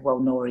I said, well,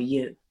 nor are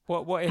you.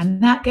 What if,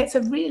 and that gets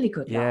a really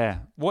good laugh. Yeah.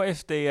 What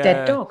if the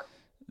dead dog?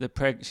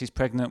 She's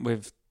pregnant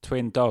with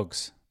twin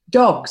dogs.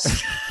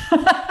 Dogs.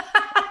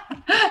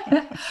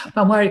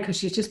 I'm worried because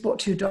she's just bought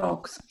 2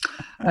 dogs.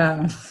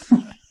 No,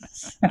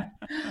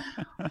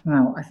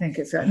 I think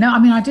it's no. I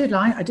mean, I do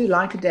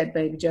like a dead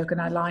baby joke,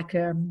 and I like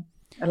an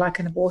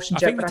abortion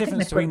joke. I think the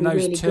difference between those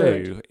really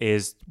two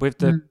is with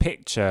the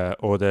picture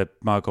or the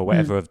mug or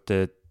whatever of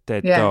the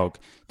dead dog,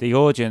 the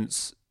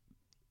audience,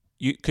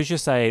 because you're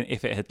saying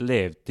if it had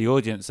lived, the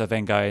audience are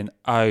then going,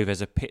 oh,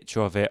 there's a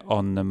picture of it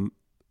on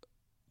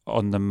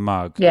the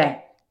mug. Yeah.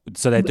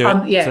 So they're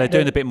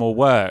doing a bit more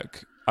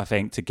work, I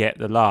think, to get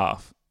the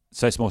laugh.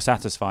 So it's more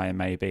satisfying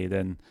maybe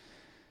than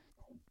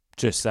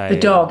just say the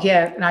dog.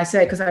 Yeah, and I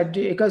say because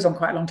it goes on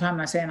quite a long time,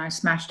 and I say, and I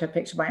smashed her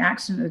picture by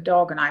accident, the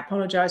dog, and I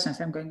apologize, and I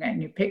say I'm going to get a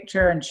new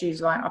picture, and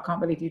she's like, I can't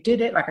believe you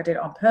did it, like I did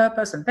it on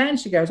purpose. And then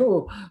she goes,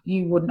 oh,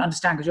 you wouldn't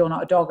understand because you're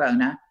not a dog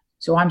owner.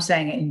 So I'm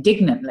saying it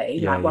indignantly,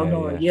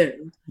 nor are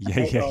you.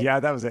 Yeah,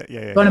 that was it.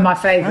 Yeah. One of my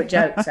favourite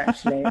jokes,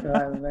 actually.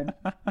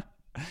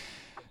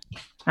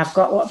 I've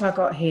got, what have I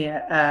got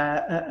here?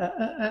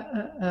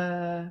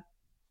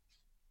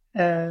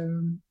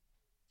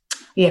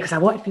 Yeah, because I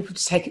wanted people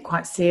to take it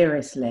quite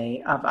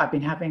seriously. I've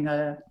been having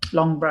a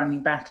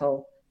long-running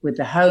battle with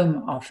the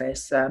Home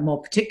Office,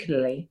 more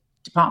particularly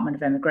Department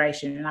of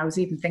Immigration. And I was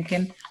even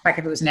thinking, like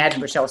if it was an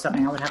Edinburgh show or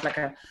something, I would have like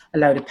a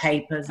load of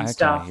papers and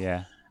stuff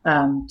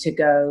to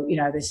go,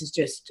 this is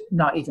just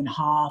not even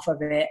half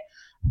of it.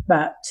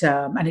 But,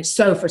 and it's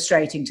so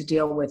frustrating to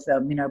deal with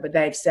them, but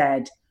they've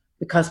said,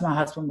 because my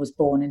husband was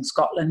born in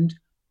Scotland,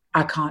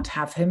 I can't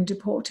have him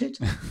deported.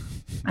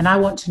 And I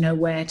want to know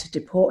where to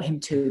deport him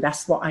to.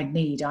 That's what I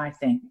need, I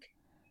think.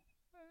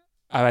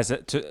 Oh,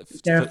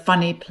 they're a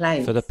funny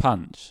place. For the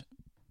punch?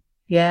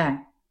 Yeah.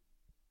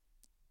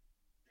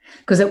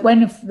 Because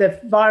when the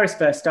virus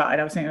first started,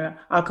 I was thinking,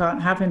 I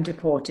can't have him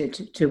deported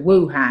to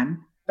Wuhan.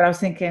 But I was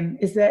thinking,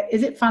 is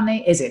it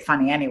funny? Is it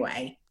funny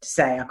anyway to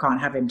say I can't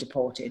have him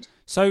deported?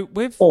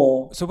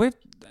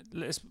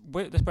 Let's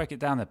break it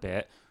down a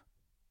bit.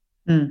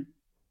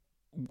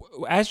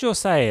 As you're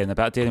saying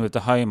about dealing with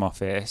the Home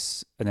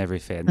Office and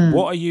everything,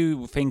 what are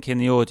you thinking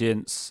the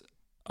audience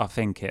are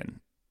thinking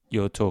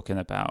you're talking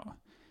about?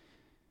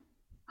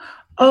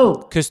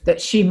 Oh,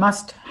 that she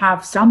must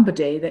have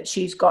somebody that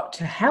she's got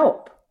to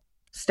help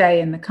stay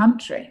in the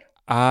country.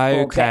 Okay.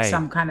 Or get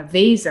some kind of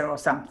visa or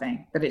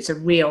something, that it's a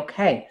real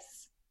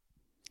case.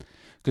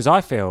 Because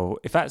I feel,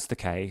 if that's the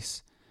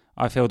case,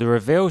 I feel the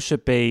reveal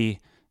should be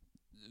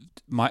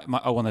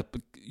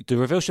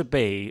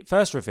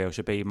first reveal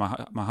should be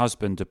my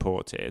husband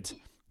deported.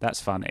 That's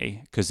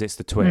funny because it's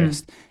the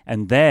twist.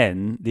 And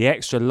then the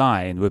extra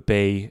line would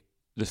be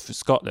for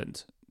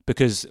Scotland.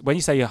 Because when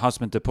you say your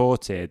husband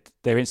deported,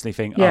 they instantly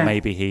think,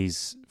 maybe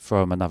he's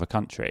from another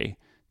country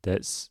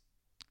that's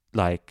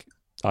like,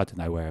 I don't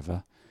know,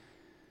 wherever.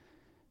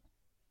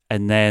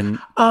 And then,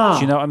 do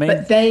you know what I mean?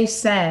 But they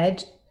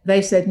said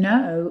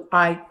no.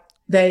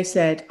 They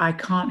said I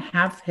can't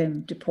have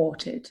him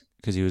deported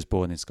because he was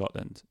born in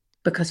Scotland.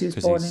 Because he was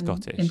born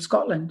in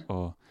Scotland.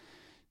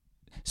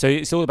 So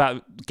it's all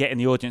about getting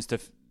the audience to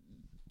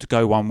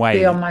go one way,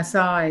 be on my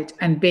side,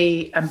 and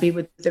be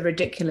with the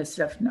ridiculous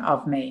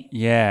of me.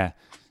 Yeah.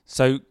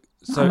 So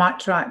I might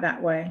try it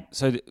that way.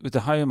 So with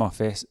the Home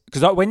Office,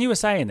 because when you were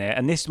saying it,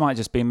 and this might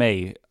just be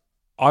me,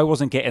 I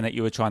wasn't getting that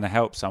you were trying to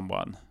help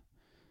someone.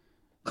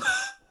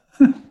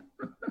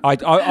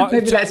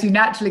 Maybe that's you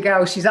naturally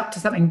go, she's up to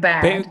something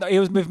bad. But it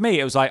was with me.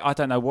 It was like I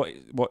don't know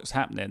what's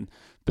happening.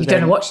 But you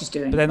don't know what she's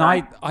doing. But then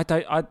right?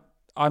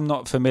 I'm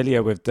not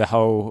familiar with the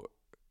whole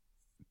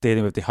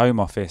dealing with the Home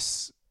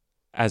Office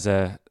as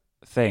a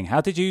thing.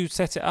 How did you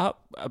set it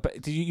up?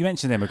 You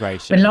mentioned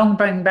immigration. A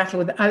long-running battle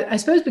with, I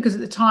suppose, because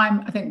at the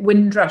time I think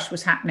Windrush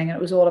was happening, and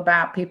it was all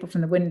about people from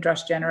the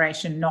Windrush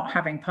generation not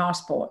having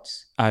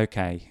passports.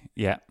 Okay,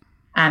 yeah.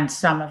 And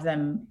some of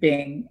them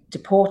being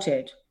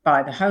deported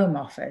by the Home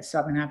Office. So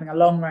I've been having a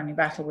long-running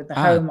battle with the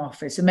Home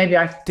Office. So maybe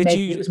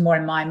it was more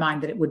in my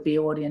mind that it would be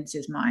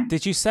audience's mind.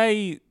 Did you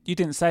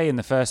didn't say in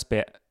the first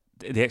bit,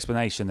 the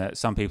explanation that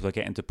some people are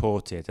getting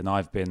deported, and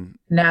I've been...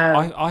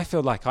 No. I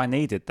feel like I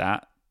needed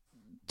that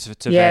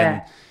to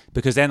then...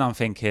 Because then I'm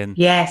thinking...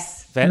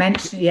 Yes.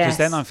 Because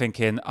then I'm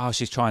thinking,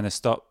 she's trying to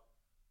stop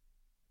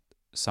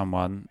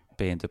someone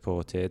being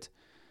deported.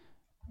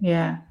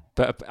 Yeah.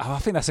 But I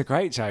think that's a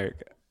great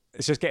joke.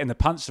 It's just getting the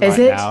punch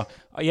now.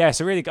 Yeah, it's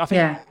a really. I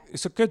think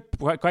it's a great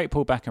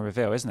pullback and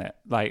reveal, isn't it?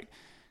 Like,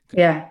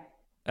 there's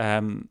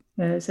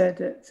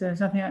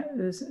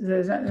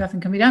nothing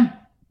can be done.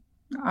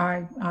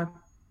 They're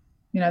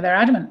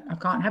adamant. I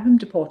can't have him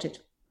deported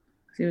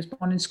because he was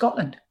born in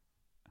Scotland.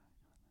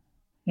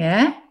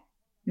 Yeah,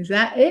 is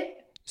that it?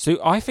 So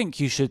I think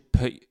you should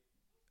put.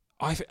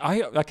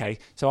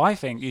 So I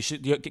think you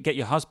should get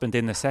your husband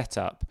in the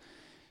setup.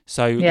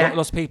 So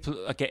lots of people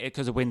get it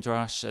because of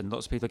Windrush, and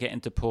lots of people are getting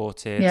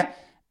deported. Yeah.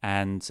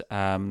 And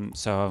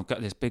so I've got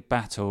this big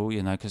battle,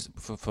 because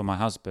for my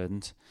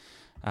husband.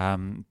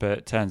 But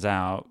it turns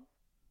out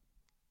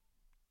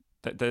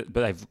that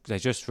they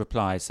just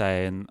replied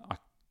saying I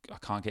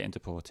can't get him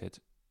deported.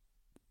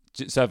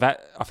 So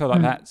that I feel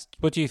like that's.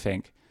 What do you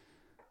think?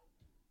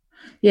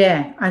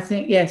 Yeah, I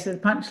think So the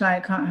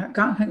punchline can't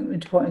get him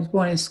deported. He was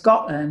born in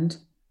Scotland,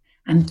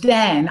 and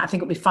then I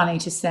think it'd be funny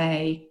to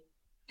say.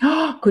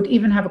 Could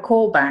even have a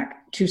callback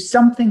to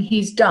something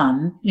he's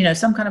done,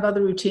 some kind of other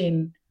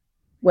routine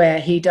where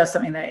he does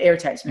something that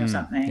irritates me or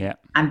something. Yeah.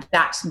 And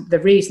that's the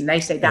reason. They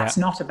say that's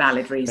not a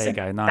valid reason.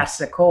 There you go, nice. That's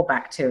the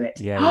callback to it.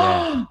 Yeah.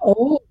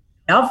 Oh,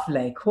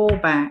 lovely.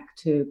 Callback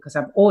to, because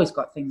I've always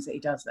got things that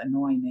he does that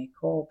annoy me.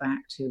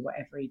 Callback to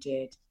whatever he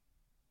did.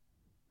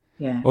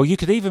 Yeah. Well, you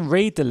could even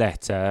read the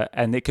letter,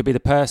 and it could be the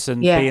person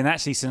being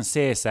actually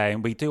sincere,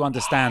 saying, we do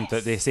understand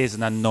that this is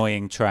an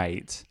annoying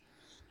trait.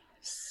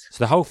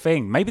 So the whole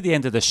thing, maybe the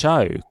end of the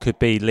show could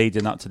be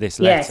leading up to this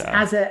letter.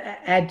 Yes, as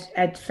a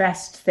Ed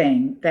Fest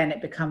thing, then it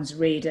becomes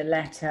read a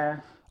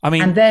letter. I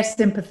mean, and they're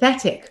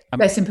sympathetic.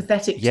 They're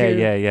sympathetic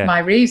to my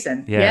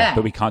reason. Yeah,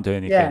 but we can't do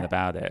anything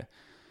about it.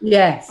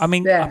 Yes. I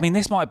mean,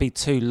 this might be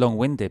too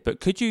long-winded, but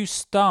could you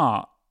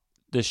start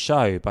the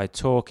show by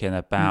talking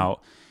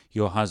about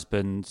your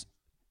husband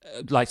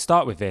like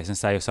start with this and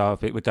say, so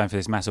we're going for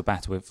this massive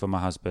battle for my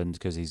husband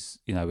because he's,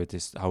 you know, with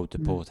this whole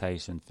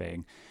deportation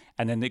thing,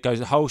 and then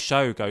the whole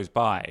show goes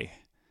by,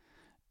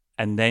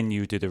 and then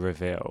you do the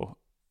reveal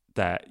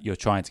that you're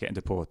trying to get him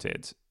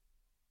deported.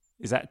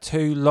 Is that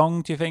too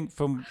long, do you think,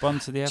 from one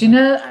to the other? Do you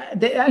know,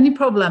 the only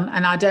problem,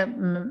 and I don't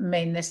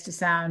mean this to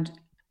sound,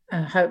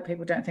 I hope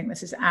people don't think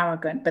this is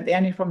arrogant, but the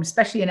only problem,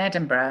 especially in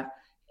Edinburgh,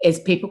 is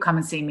people come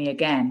and see me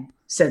again.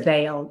 So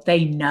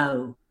they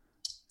know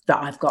that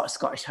I've got a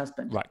Scottish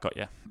husband. Right, got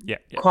you. Yeah.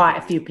 Quite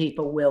a few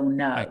people will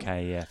know.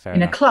 Okay, yeah, fair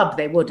enough. In a club,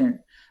 they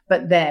wouldn't.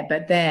 But there,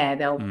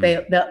 they'll be,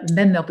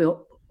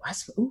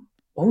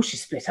 oh, she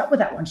split up with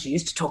that one she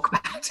used to talk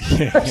about.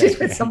 She's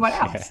with someone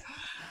else.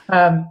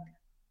 Yeah.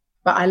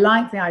 But I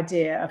like the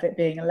idea of it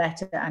being a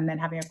letter and then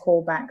having a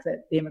call back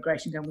that the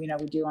immigration going,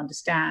 we do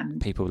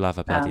understand. People love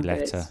a bloody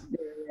letter.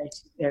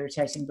 It's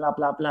irritating, blah,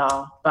 blah,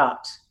 blah.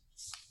 But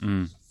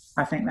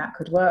I think that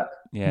could work.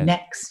 Yeah,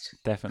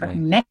 definitely.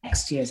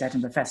 Next year's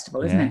Edinburgh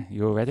Festival, isn't it?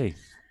 You're ready.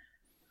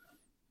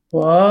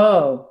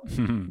 Whoa.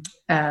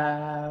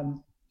 I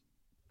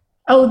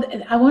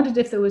wondered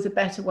if there was a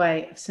better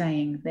way of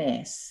saying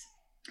this.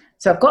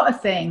 So I've got a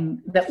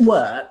thing that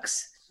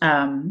works.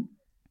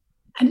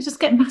 And it just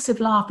gets massive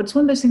laugh, but it's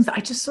one of those things that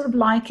I just sort of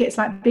like it. It's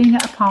like being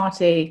at a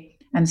party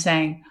and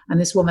saying, and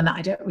this woman that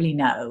I don't really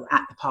know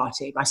at the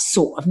party, but I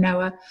sort of know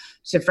her.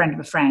 She's a friend of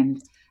a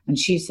friend. And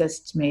she says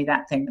to me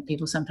that thing that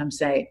people sometimes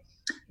say,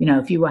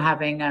 if you were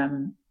having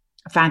a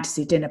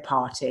fantasy dinner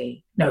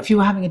party, if you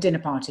were having a dinner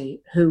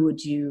party, who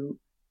would you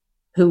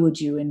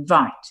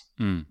invite?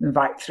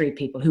 Invite 3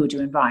 people. Who would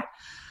you invite?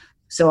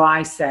 So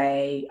I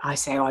say,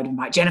 I'd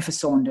invite Jennifer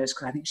Saunders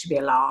because I think she'd be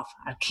a laugh.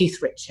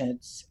 Keith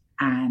Richards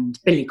and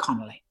Billy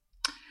Connolly.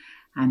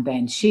 And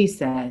then she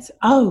says,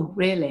 oh,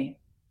 really?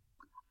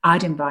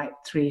 I'd invite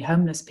 3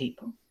 homeless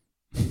people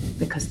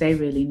because they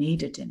really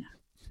need a dinner.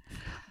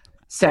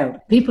 So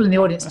people in the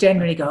audience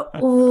generally go,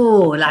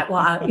 oh, like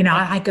what?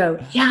 I go,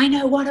 yeah, I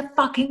know, what a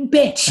fucking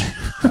bitch.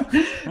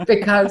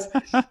 Because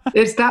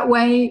it's that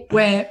way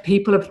where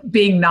people are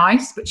being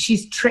nice, but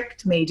she's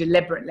tricked me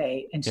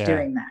deliberately into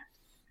doing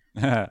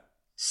that.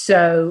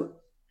 So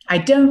I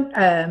don't,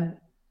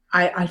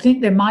 I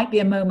think there might be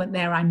a moment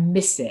there I'm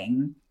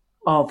missing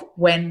of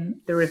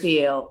when the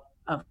reveal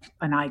of,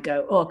 and I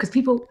go, oh, because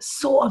people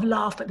sort of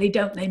laugh, but they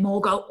don't. They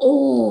more go,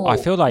 oh, I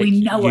feel like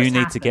we know you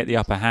need to get the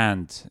upper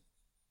hand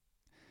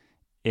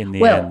in the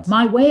end. Well,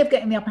 my way of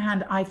getting the upper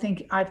hand, I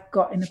think I've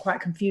got in a quite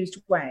confused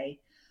way.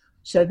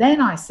 So then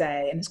I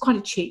say, and it's quite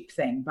a cheap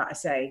thing, but I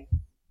say,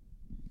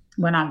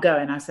 when I'm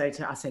going, I say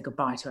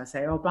goodbye to her. I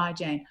say, oh, bye,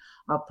 Jane.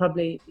 I'll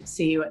probably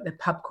see you at the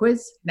pub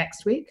quiz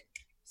next week.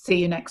 See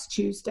you next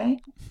Tuesday.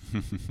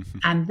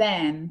 And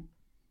then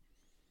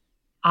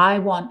I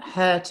want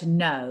her to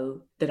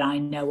know that I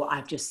know what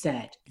I've just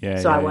said.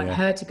 I want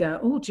her to go,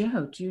 oh,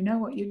 Joe, do you know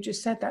what you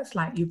just said? That's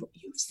like you've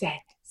said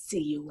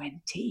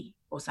C-U-N-T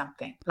or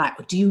something.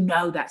 Like, do you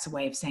know that's a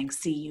way of saying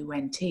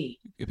C-U-N-T?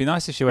 It'd be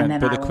nice if she went,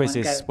 but the quiz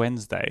is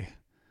Wednesday.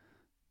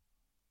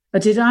 Oh,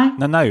 did I?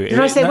 No. Did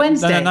I say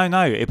Wednesday?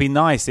 No. It'd be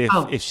nice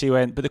if she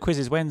went, but the quiz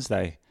is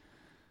Wednesday.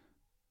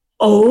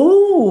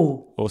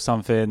 Oh. Or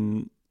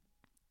something.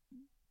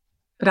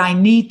 But I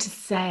need to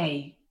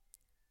say,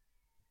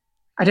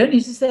 I don't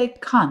need to say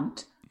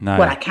cunt. No.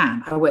 Well, I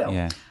can, I will.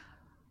 Yeah.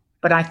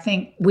 But I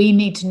think we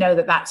need to know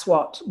that that's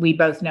what we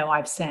both know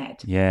I've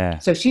said. Yeah.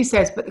 So she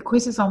says, but the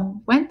quiz is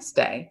on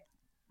Wednesday.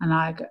 And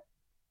I go,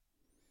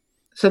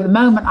 so the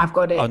moment I've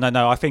got it. Oh,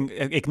 no. I think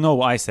ignore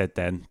what I said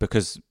then,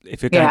 because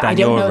if you're going down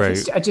your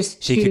route,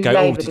 she could go,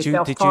 oh, did you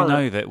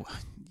know that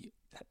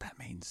that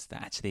means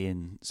that actually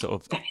in sort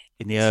of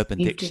in the Urban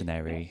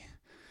Dictionary.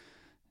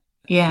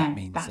 Yeah,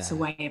 that's a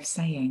way of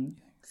saying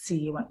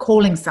C-U-N,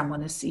 calling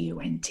someone a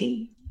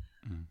C-U-N-T.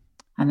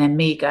 And then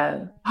me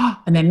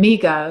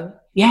go,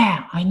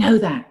 yeah, I know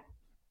that.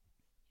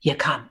 You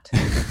can't.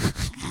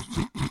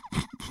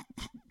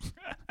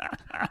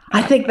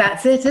 I think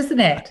that's it, isn't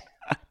it?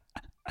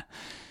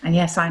 And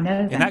yes, I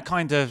know that. In that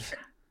kind of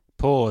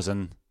pause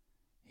and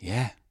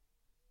Yeah.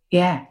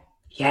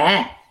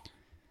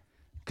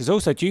 Because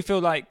also, do you feel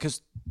like,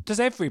 does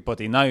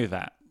everybody know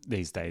that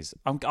these days?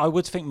 I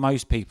would think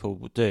most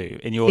people do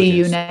in your audience. See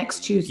you next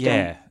Tuesday.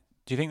 Yeah.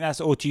 Do you think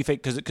that's, or do you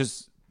think,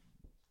 because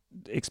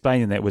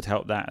explaining it would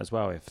help that as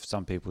well if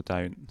some people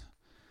don't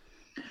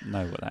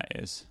know what that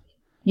is?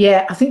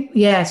 Yeah, I think,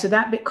 so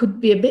that bit could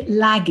be a bit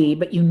laggy,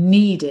 but you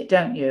need it,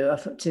 don't you?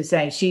 To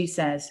say,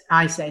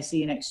 I say, see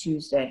you next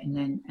Tuesday.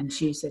 And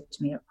she said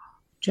to me,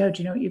 Joe,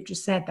 do you know what you've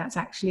just said? That's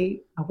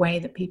actually a way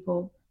that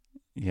people,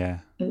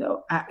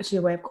 actually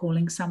a way of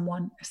calling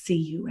someone a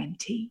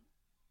C-U-N-T.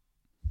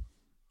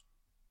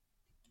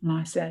 And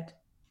I said,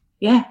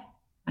 yeah,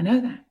 I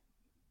know that.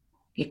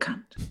 You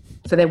can't.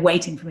 So they're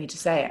waiting for me to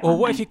say it. Or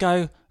what if you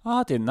go, oh,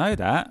 I didn't know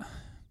that.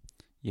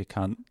 You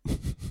can't.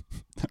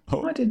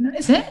 Oh, I didn't know.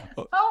 Is it?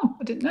 Oh,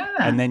 I didn't know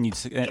that. And then you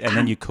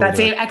call That's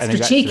it. That's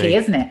extra cheeky,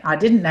 isn't it? I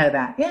didn't know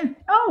that. Yeah.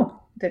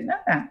 Oh, I didn't know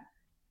that.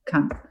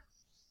 Can't.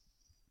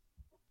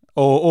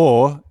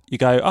 Or you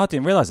go, oh, I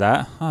didn't realise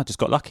that. Oh, I just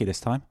got lucky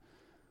this time.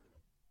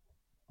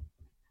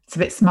 It's a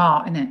bit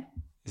smart, isn't it?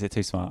 Is it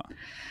too smart?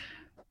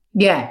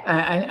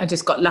 Yeah, I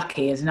just got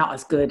lucky. It's not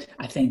as good,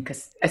 I think.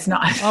 It's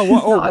not.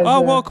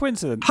 What a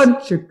coincidence!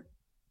 What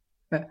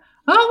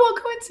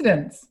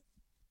coincidence!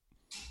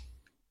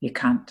 You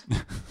can't.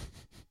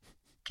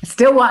 I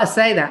still want to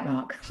say that,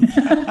 Mark.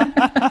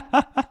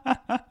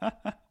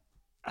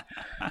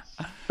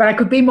 But I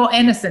could be more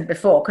innocent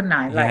before, couldn't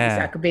I? Like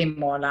I could be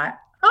more like,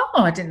 oh,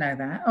 I didn't know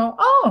that.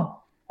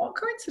 Oh, what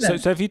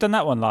coincidence! So have you done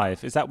that one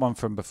live? Is that one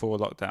from before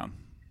lockdown?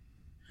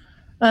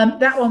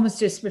 That one was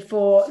just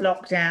before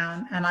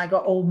lockdown, and I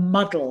got all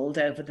muddled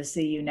over the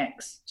see you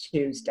next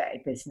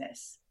Tuesday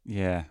business.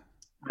 Yeah.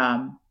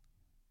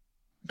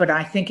 But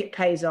I think it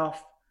pays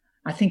off.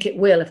 I think it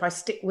will if I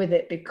stick with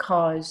it,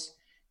 because,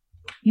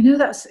 you know,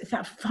 that's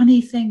that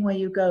funny thing where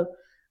you go,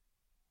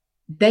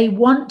 they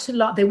want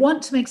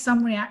to make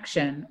some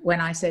reaction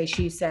when I say,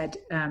 she said,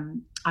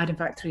 I'd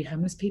invite 3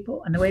 homeless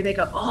people, and the way they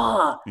go,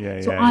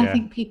 I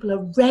think people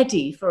are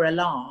ready for a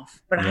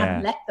laugh, but I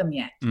haven't let them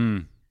yet.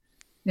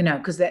 You know,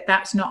 because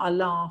that's not a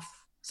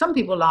laugh. Some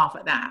people laugh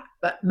at that,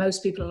 but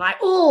most people are like,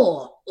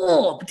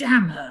 oh,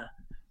 damn her.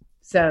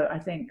 So I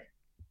think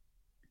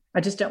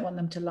I just don't want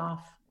them to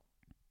laugh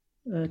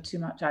too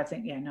much. I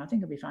think, I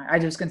think it'll be fine. I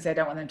was going to say I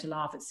don't want them to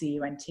laugh at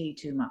CUNT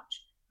too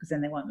much, because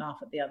then they won't laugh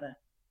at the other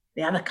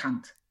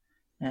cunt.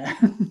 I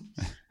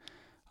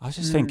was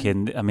just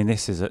thinking, I mean,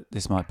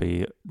 this might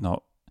be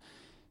not.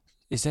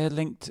 Is there a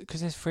link to,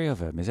 because there's 3 of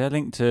them? Is there a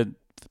link to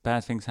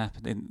bad things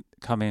happening,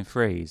 come in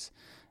threes?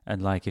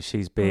 And like, if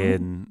she's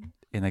been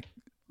in a,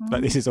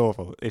 like, this is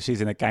awful. If she's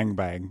in a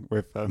gangbang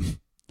with them,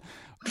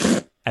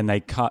 and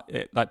they cut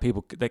it, like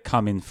people, they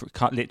come in,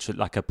 cut literally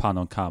like a pun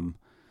on come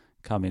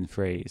in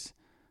threes.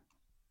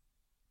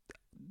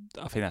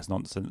 I think that's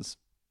nonsense.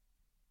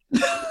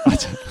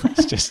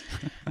 It's just.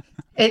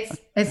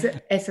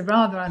 It's a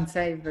rather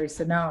unsavoury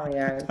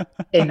scenario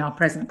in our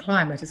present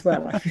climate as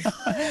well.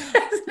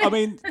 I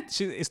mean,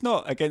 it's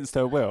not against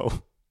her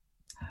will.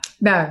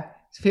 No.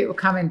 So people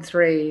come in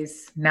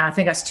threes. No, I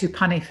think that's too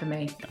punny for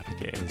me. I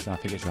think it is. I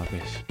think it's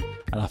rubbish.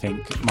 And I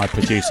think my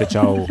producer,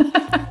 Joel,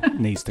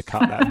 needs to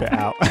cut that bit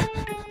out.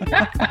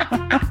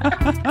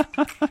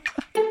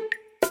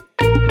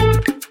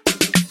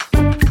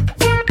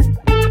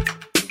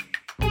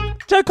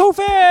 Joe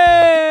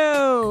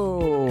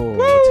Caulfield!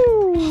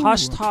 Woo!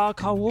 Hashtag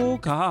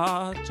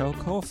Kawuga, Joe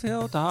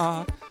Caulfield.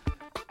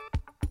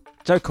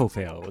 Joe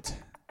Caulfield.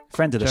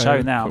 Friend of the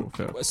show now.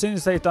 As soon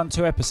as they've done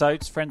 2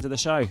 episodes, friend of the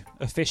show,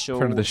 official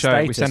friend of the show.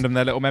 Status. We send them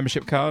their little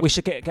membership card. We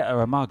should get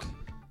her a mug.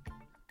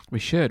 We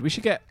should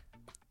get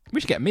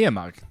me a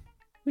mug.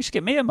 We should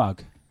get me a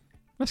mug.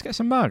 Let's get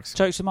some mugs.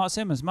 Jokes with Mark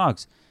Simmons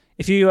mugs.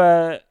 If you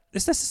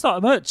let's start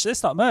a merch. Let's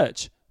start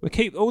merch. We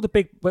keep all the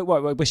big.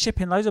 We're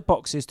shipping loads of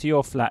boxes to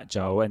your flat,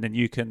 Joel, and then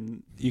you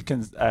can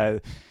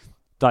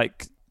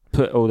like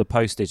put all the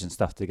postage and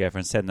stuff together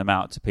and send them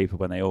out to people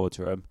when they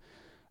order them.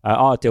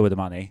 I'll deal with the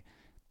money.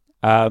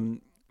 So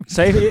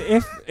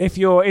if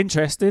you're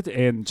interested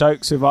in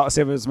Jokes with Mark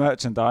Simmons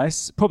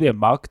merchandise, probably a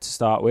mug to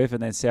start with,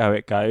 and then see how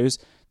it goes.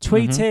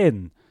 Tweet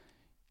in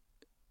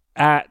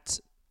at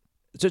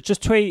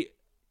just tweet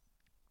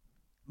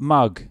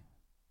mug.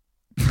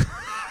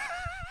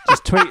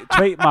 Just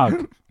tweet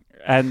mug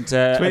and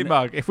tweet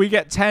mug. If we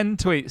get 10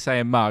 tweets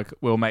saying mug,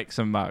 we'll make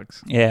some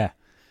mugs. Yeah.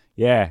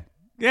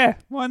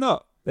 Why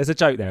not? There's a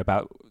joke there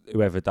about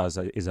whoever does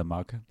is a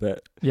mug,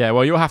 but yeah.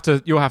 Well, you'll have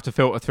to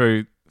filter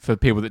through. For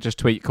people that just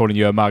tweet calling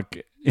you a mug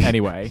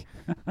anyway,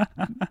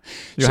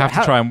 you have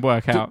to try and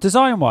work out.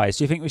 Design-wise,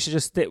 do you think we should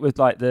just stick with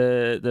like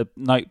the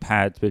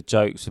notepad with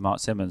Jokes with Mark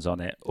Simmons on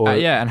it? Or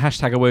and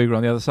hashtag Awooga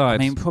on the other side. I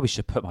mean, we probably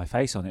should put my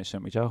face on it,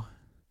 shouldn't we, Joel?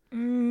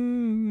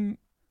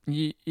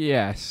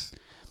 Yes.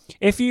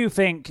 If you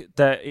think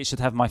that it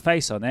should have my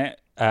face on it,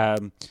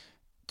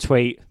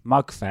 tweet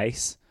mug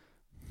face,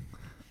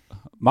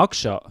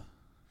 mugshot.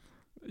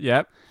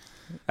 Yep.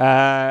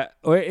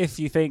 Or if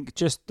you think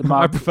just the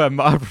mug, I prefer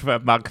mug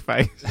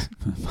face.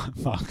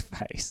 Mug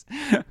face.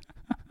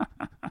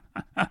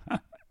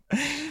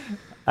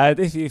 And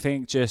if you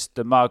think just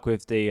the mug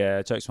with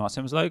the Jokes Mark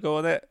Simmons logo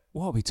on it,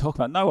 what are we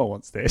talking about? No one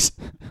wants this.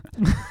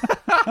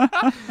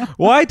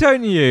 Why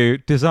don't you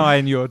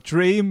design your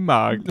dream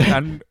mug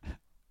and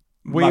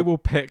we will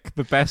pick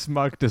the best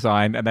mug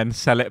design and then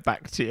sell it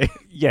back to you?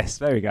 Yes,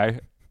 there we go.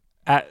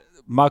 At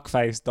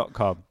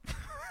mugface.com.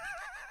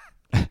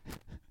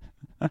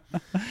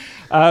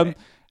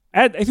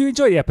 And if you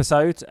enjoy the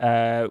episode,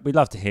 we'd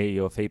love to hear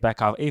your feedback.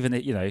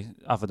 Even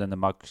other than the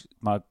mug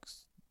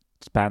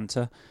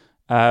banter,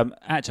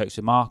 at Jokes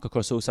with Mark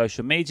across all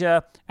social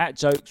media, at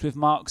Jokes with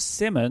Mark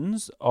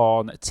Simmons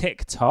on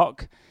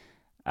TikTok,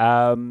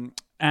 and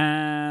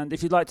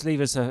if you'd like to leave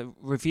us a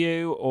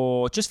review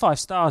or just 5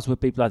 stars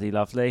would be bloody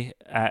lovely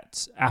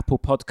at Apple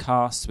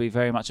Podcasts. We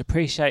very much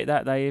appreciate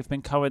that. They've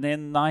been coming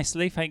in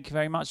nicely. Thank you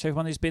very much to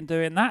everyone who's been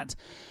doing that.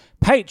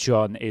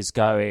 Patreon is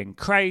going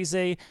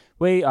crazy.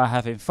 We are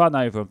having fun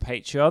over on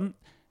Patreon.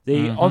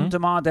 The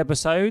on-demand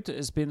episode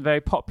has been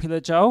very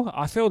popular, Joel.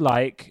 I feel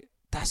like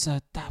that's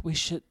a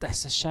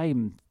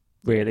shame,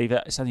 really,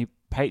 that it's only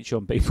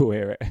Patreon people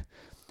hear it.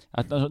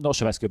 I'm not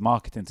sure that's good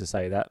marketing to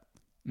say that.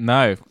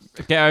 No,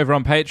 get over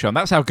on Patreon.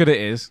 That's how good it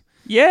is.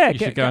 Yeah, you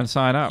should go and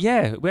sign up.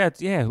 Yeah,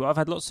 I've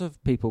had lots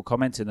of people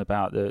commenting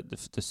about the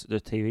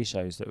TV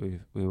shows that we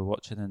were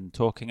watching and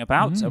talking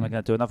about, and we're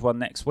going to do another one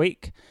next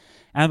week.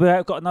 And we'll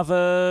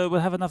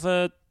have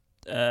another.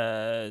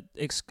 I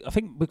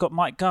think we've got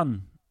Mike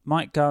Gunn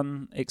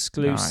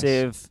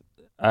exclusive.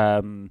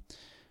 Nice.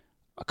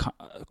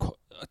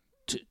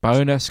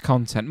 Bonus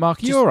content.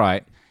 Mark, you all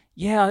right?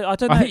 Yeah, I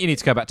don't know. I think you need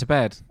to go back to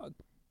bed.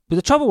 But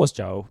the trouble was,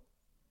 Joel,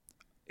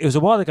 it was a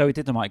while ago we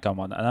did the Mike Gunn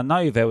one, and I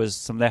know there was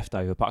some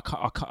leftover, but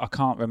I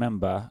can't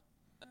remember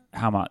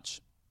how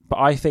much. But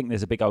I think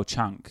there's a big old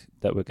chunk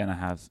that we're going to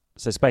have.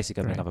 So it's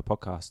basically going to be another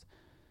podcast.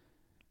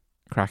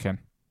 Cracking.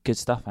 Good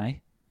stuff, eh?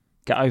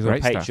 Get over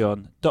at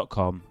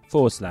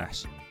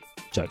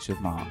patreon.com/Jokes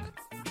with Mark.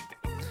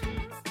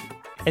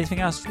 Anything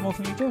else more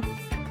from you, Joel?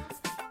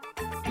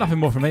 Nothing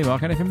more from me,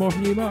 Mark. Anything more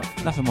from you, Mark?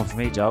 Nothing more from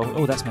me, Joel.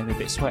 Oh, that's made me a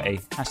bit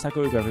sweaty.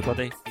 #Ugo,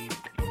 everybody.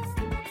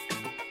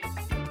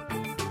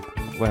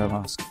 Wear a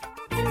mask.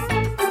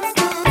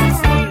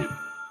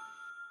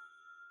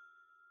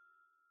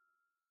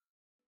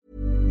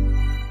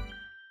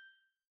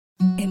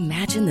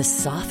 Imagine the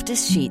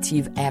softest sheets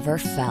you've ever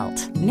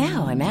felt.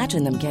 Now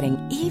imagine them getting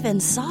even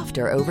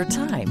softer over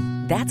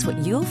time. That's what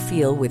you'll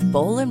feel with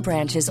Boll &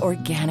 Branch's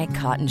organic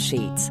cotton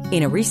sheets.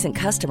 In a recent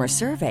customer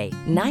survey,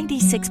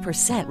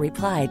 96%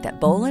 replied that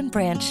Boll &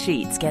 Branch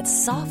sheets get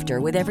softer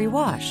with every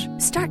wash.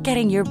 Start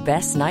getting your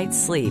best night's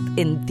sleep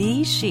in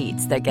these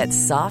sheets that get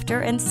softer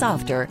and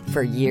softer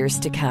for years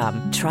to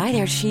come. Try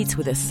their sheets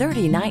with a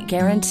 30-night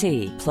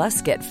guarantee.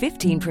 Plus, get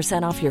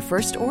 15% off your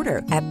first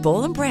order at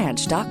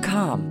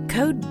BollandBranch.com.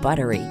 Code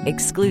BUTTERY.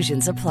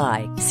 Exclusions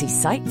apply. See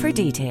site for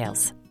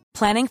details.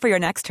 Planning for your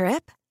next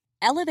trip?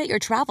 Elevate your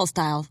travel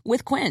style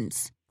with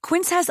Quince.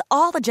 Quince has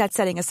all the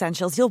jet-setting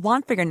essentials you'll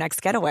want for your next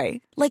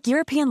getaway, like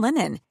European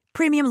linen,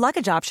 premium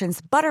luggage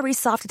options, buttery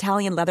soft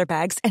Italian leather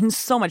bags, and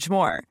so much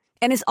more.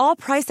 And is all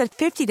priced at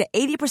 50 to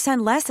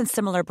 80% less than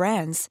similar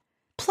brands.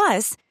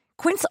 Plus,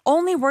 Quince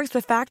only works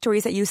with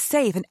factories that use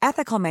safe and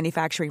ethical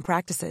manufacturing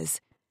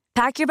practices.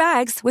 Pack your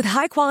bags with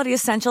high-quality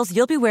essentials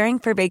you'll be wearing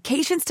for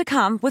vacations to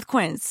come with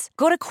Quince.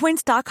 Go to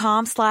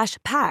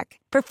quince.com/pack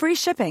for free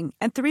shipping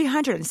and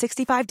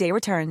 365-day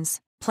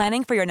returns.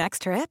 Planning for your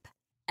next trip?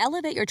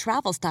 Elevate your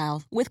travel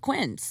style with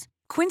Quince.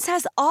 Quince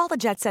has all the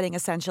jet-setting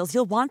essentials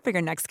you'll want for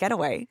your next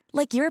getaway,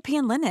 like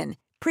European linen,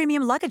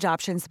 premium luggage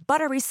options,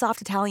 buttery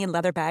soft Italian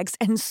leather bags,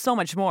 and so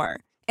much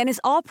more. And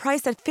is all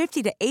priced at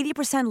 50 to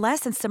 80% less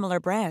than similar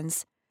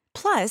brands.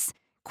 Plus,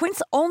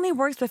 Quince only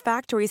works with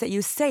factories that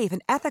use safe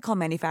and ethical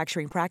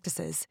manufacturing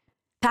practices.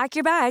 Pack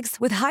your bags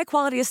with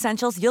high-quality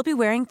essentials you'll be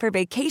wearing for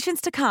vacations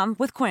to come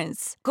with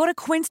Quince. Go to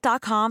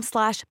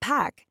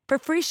quince.com/pack for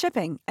free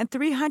shipping and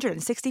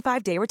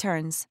 365-day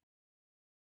returns.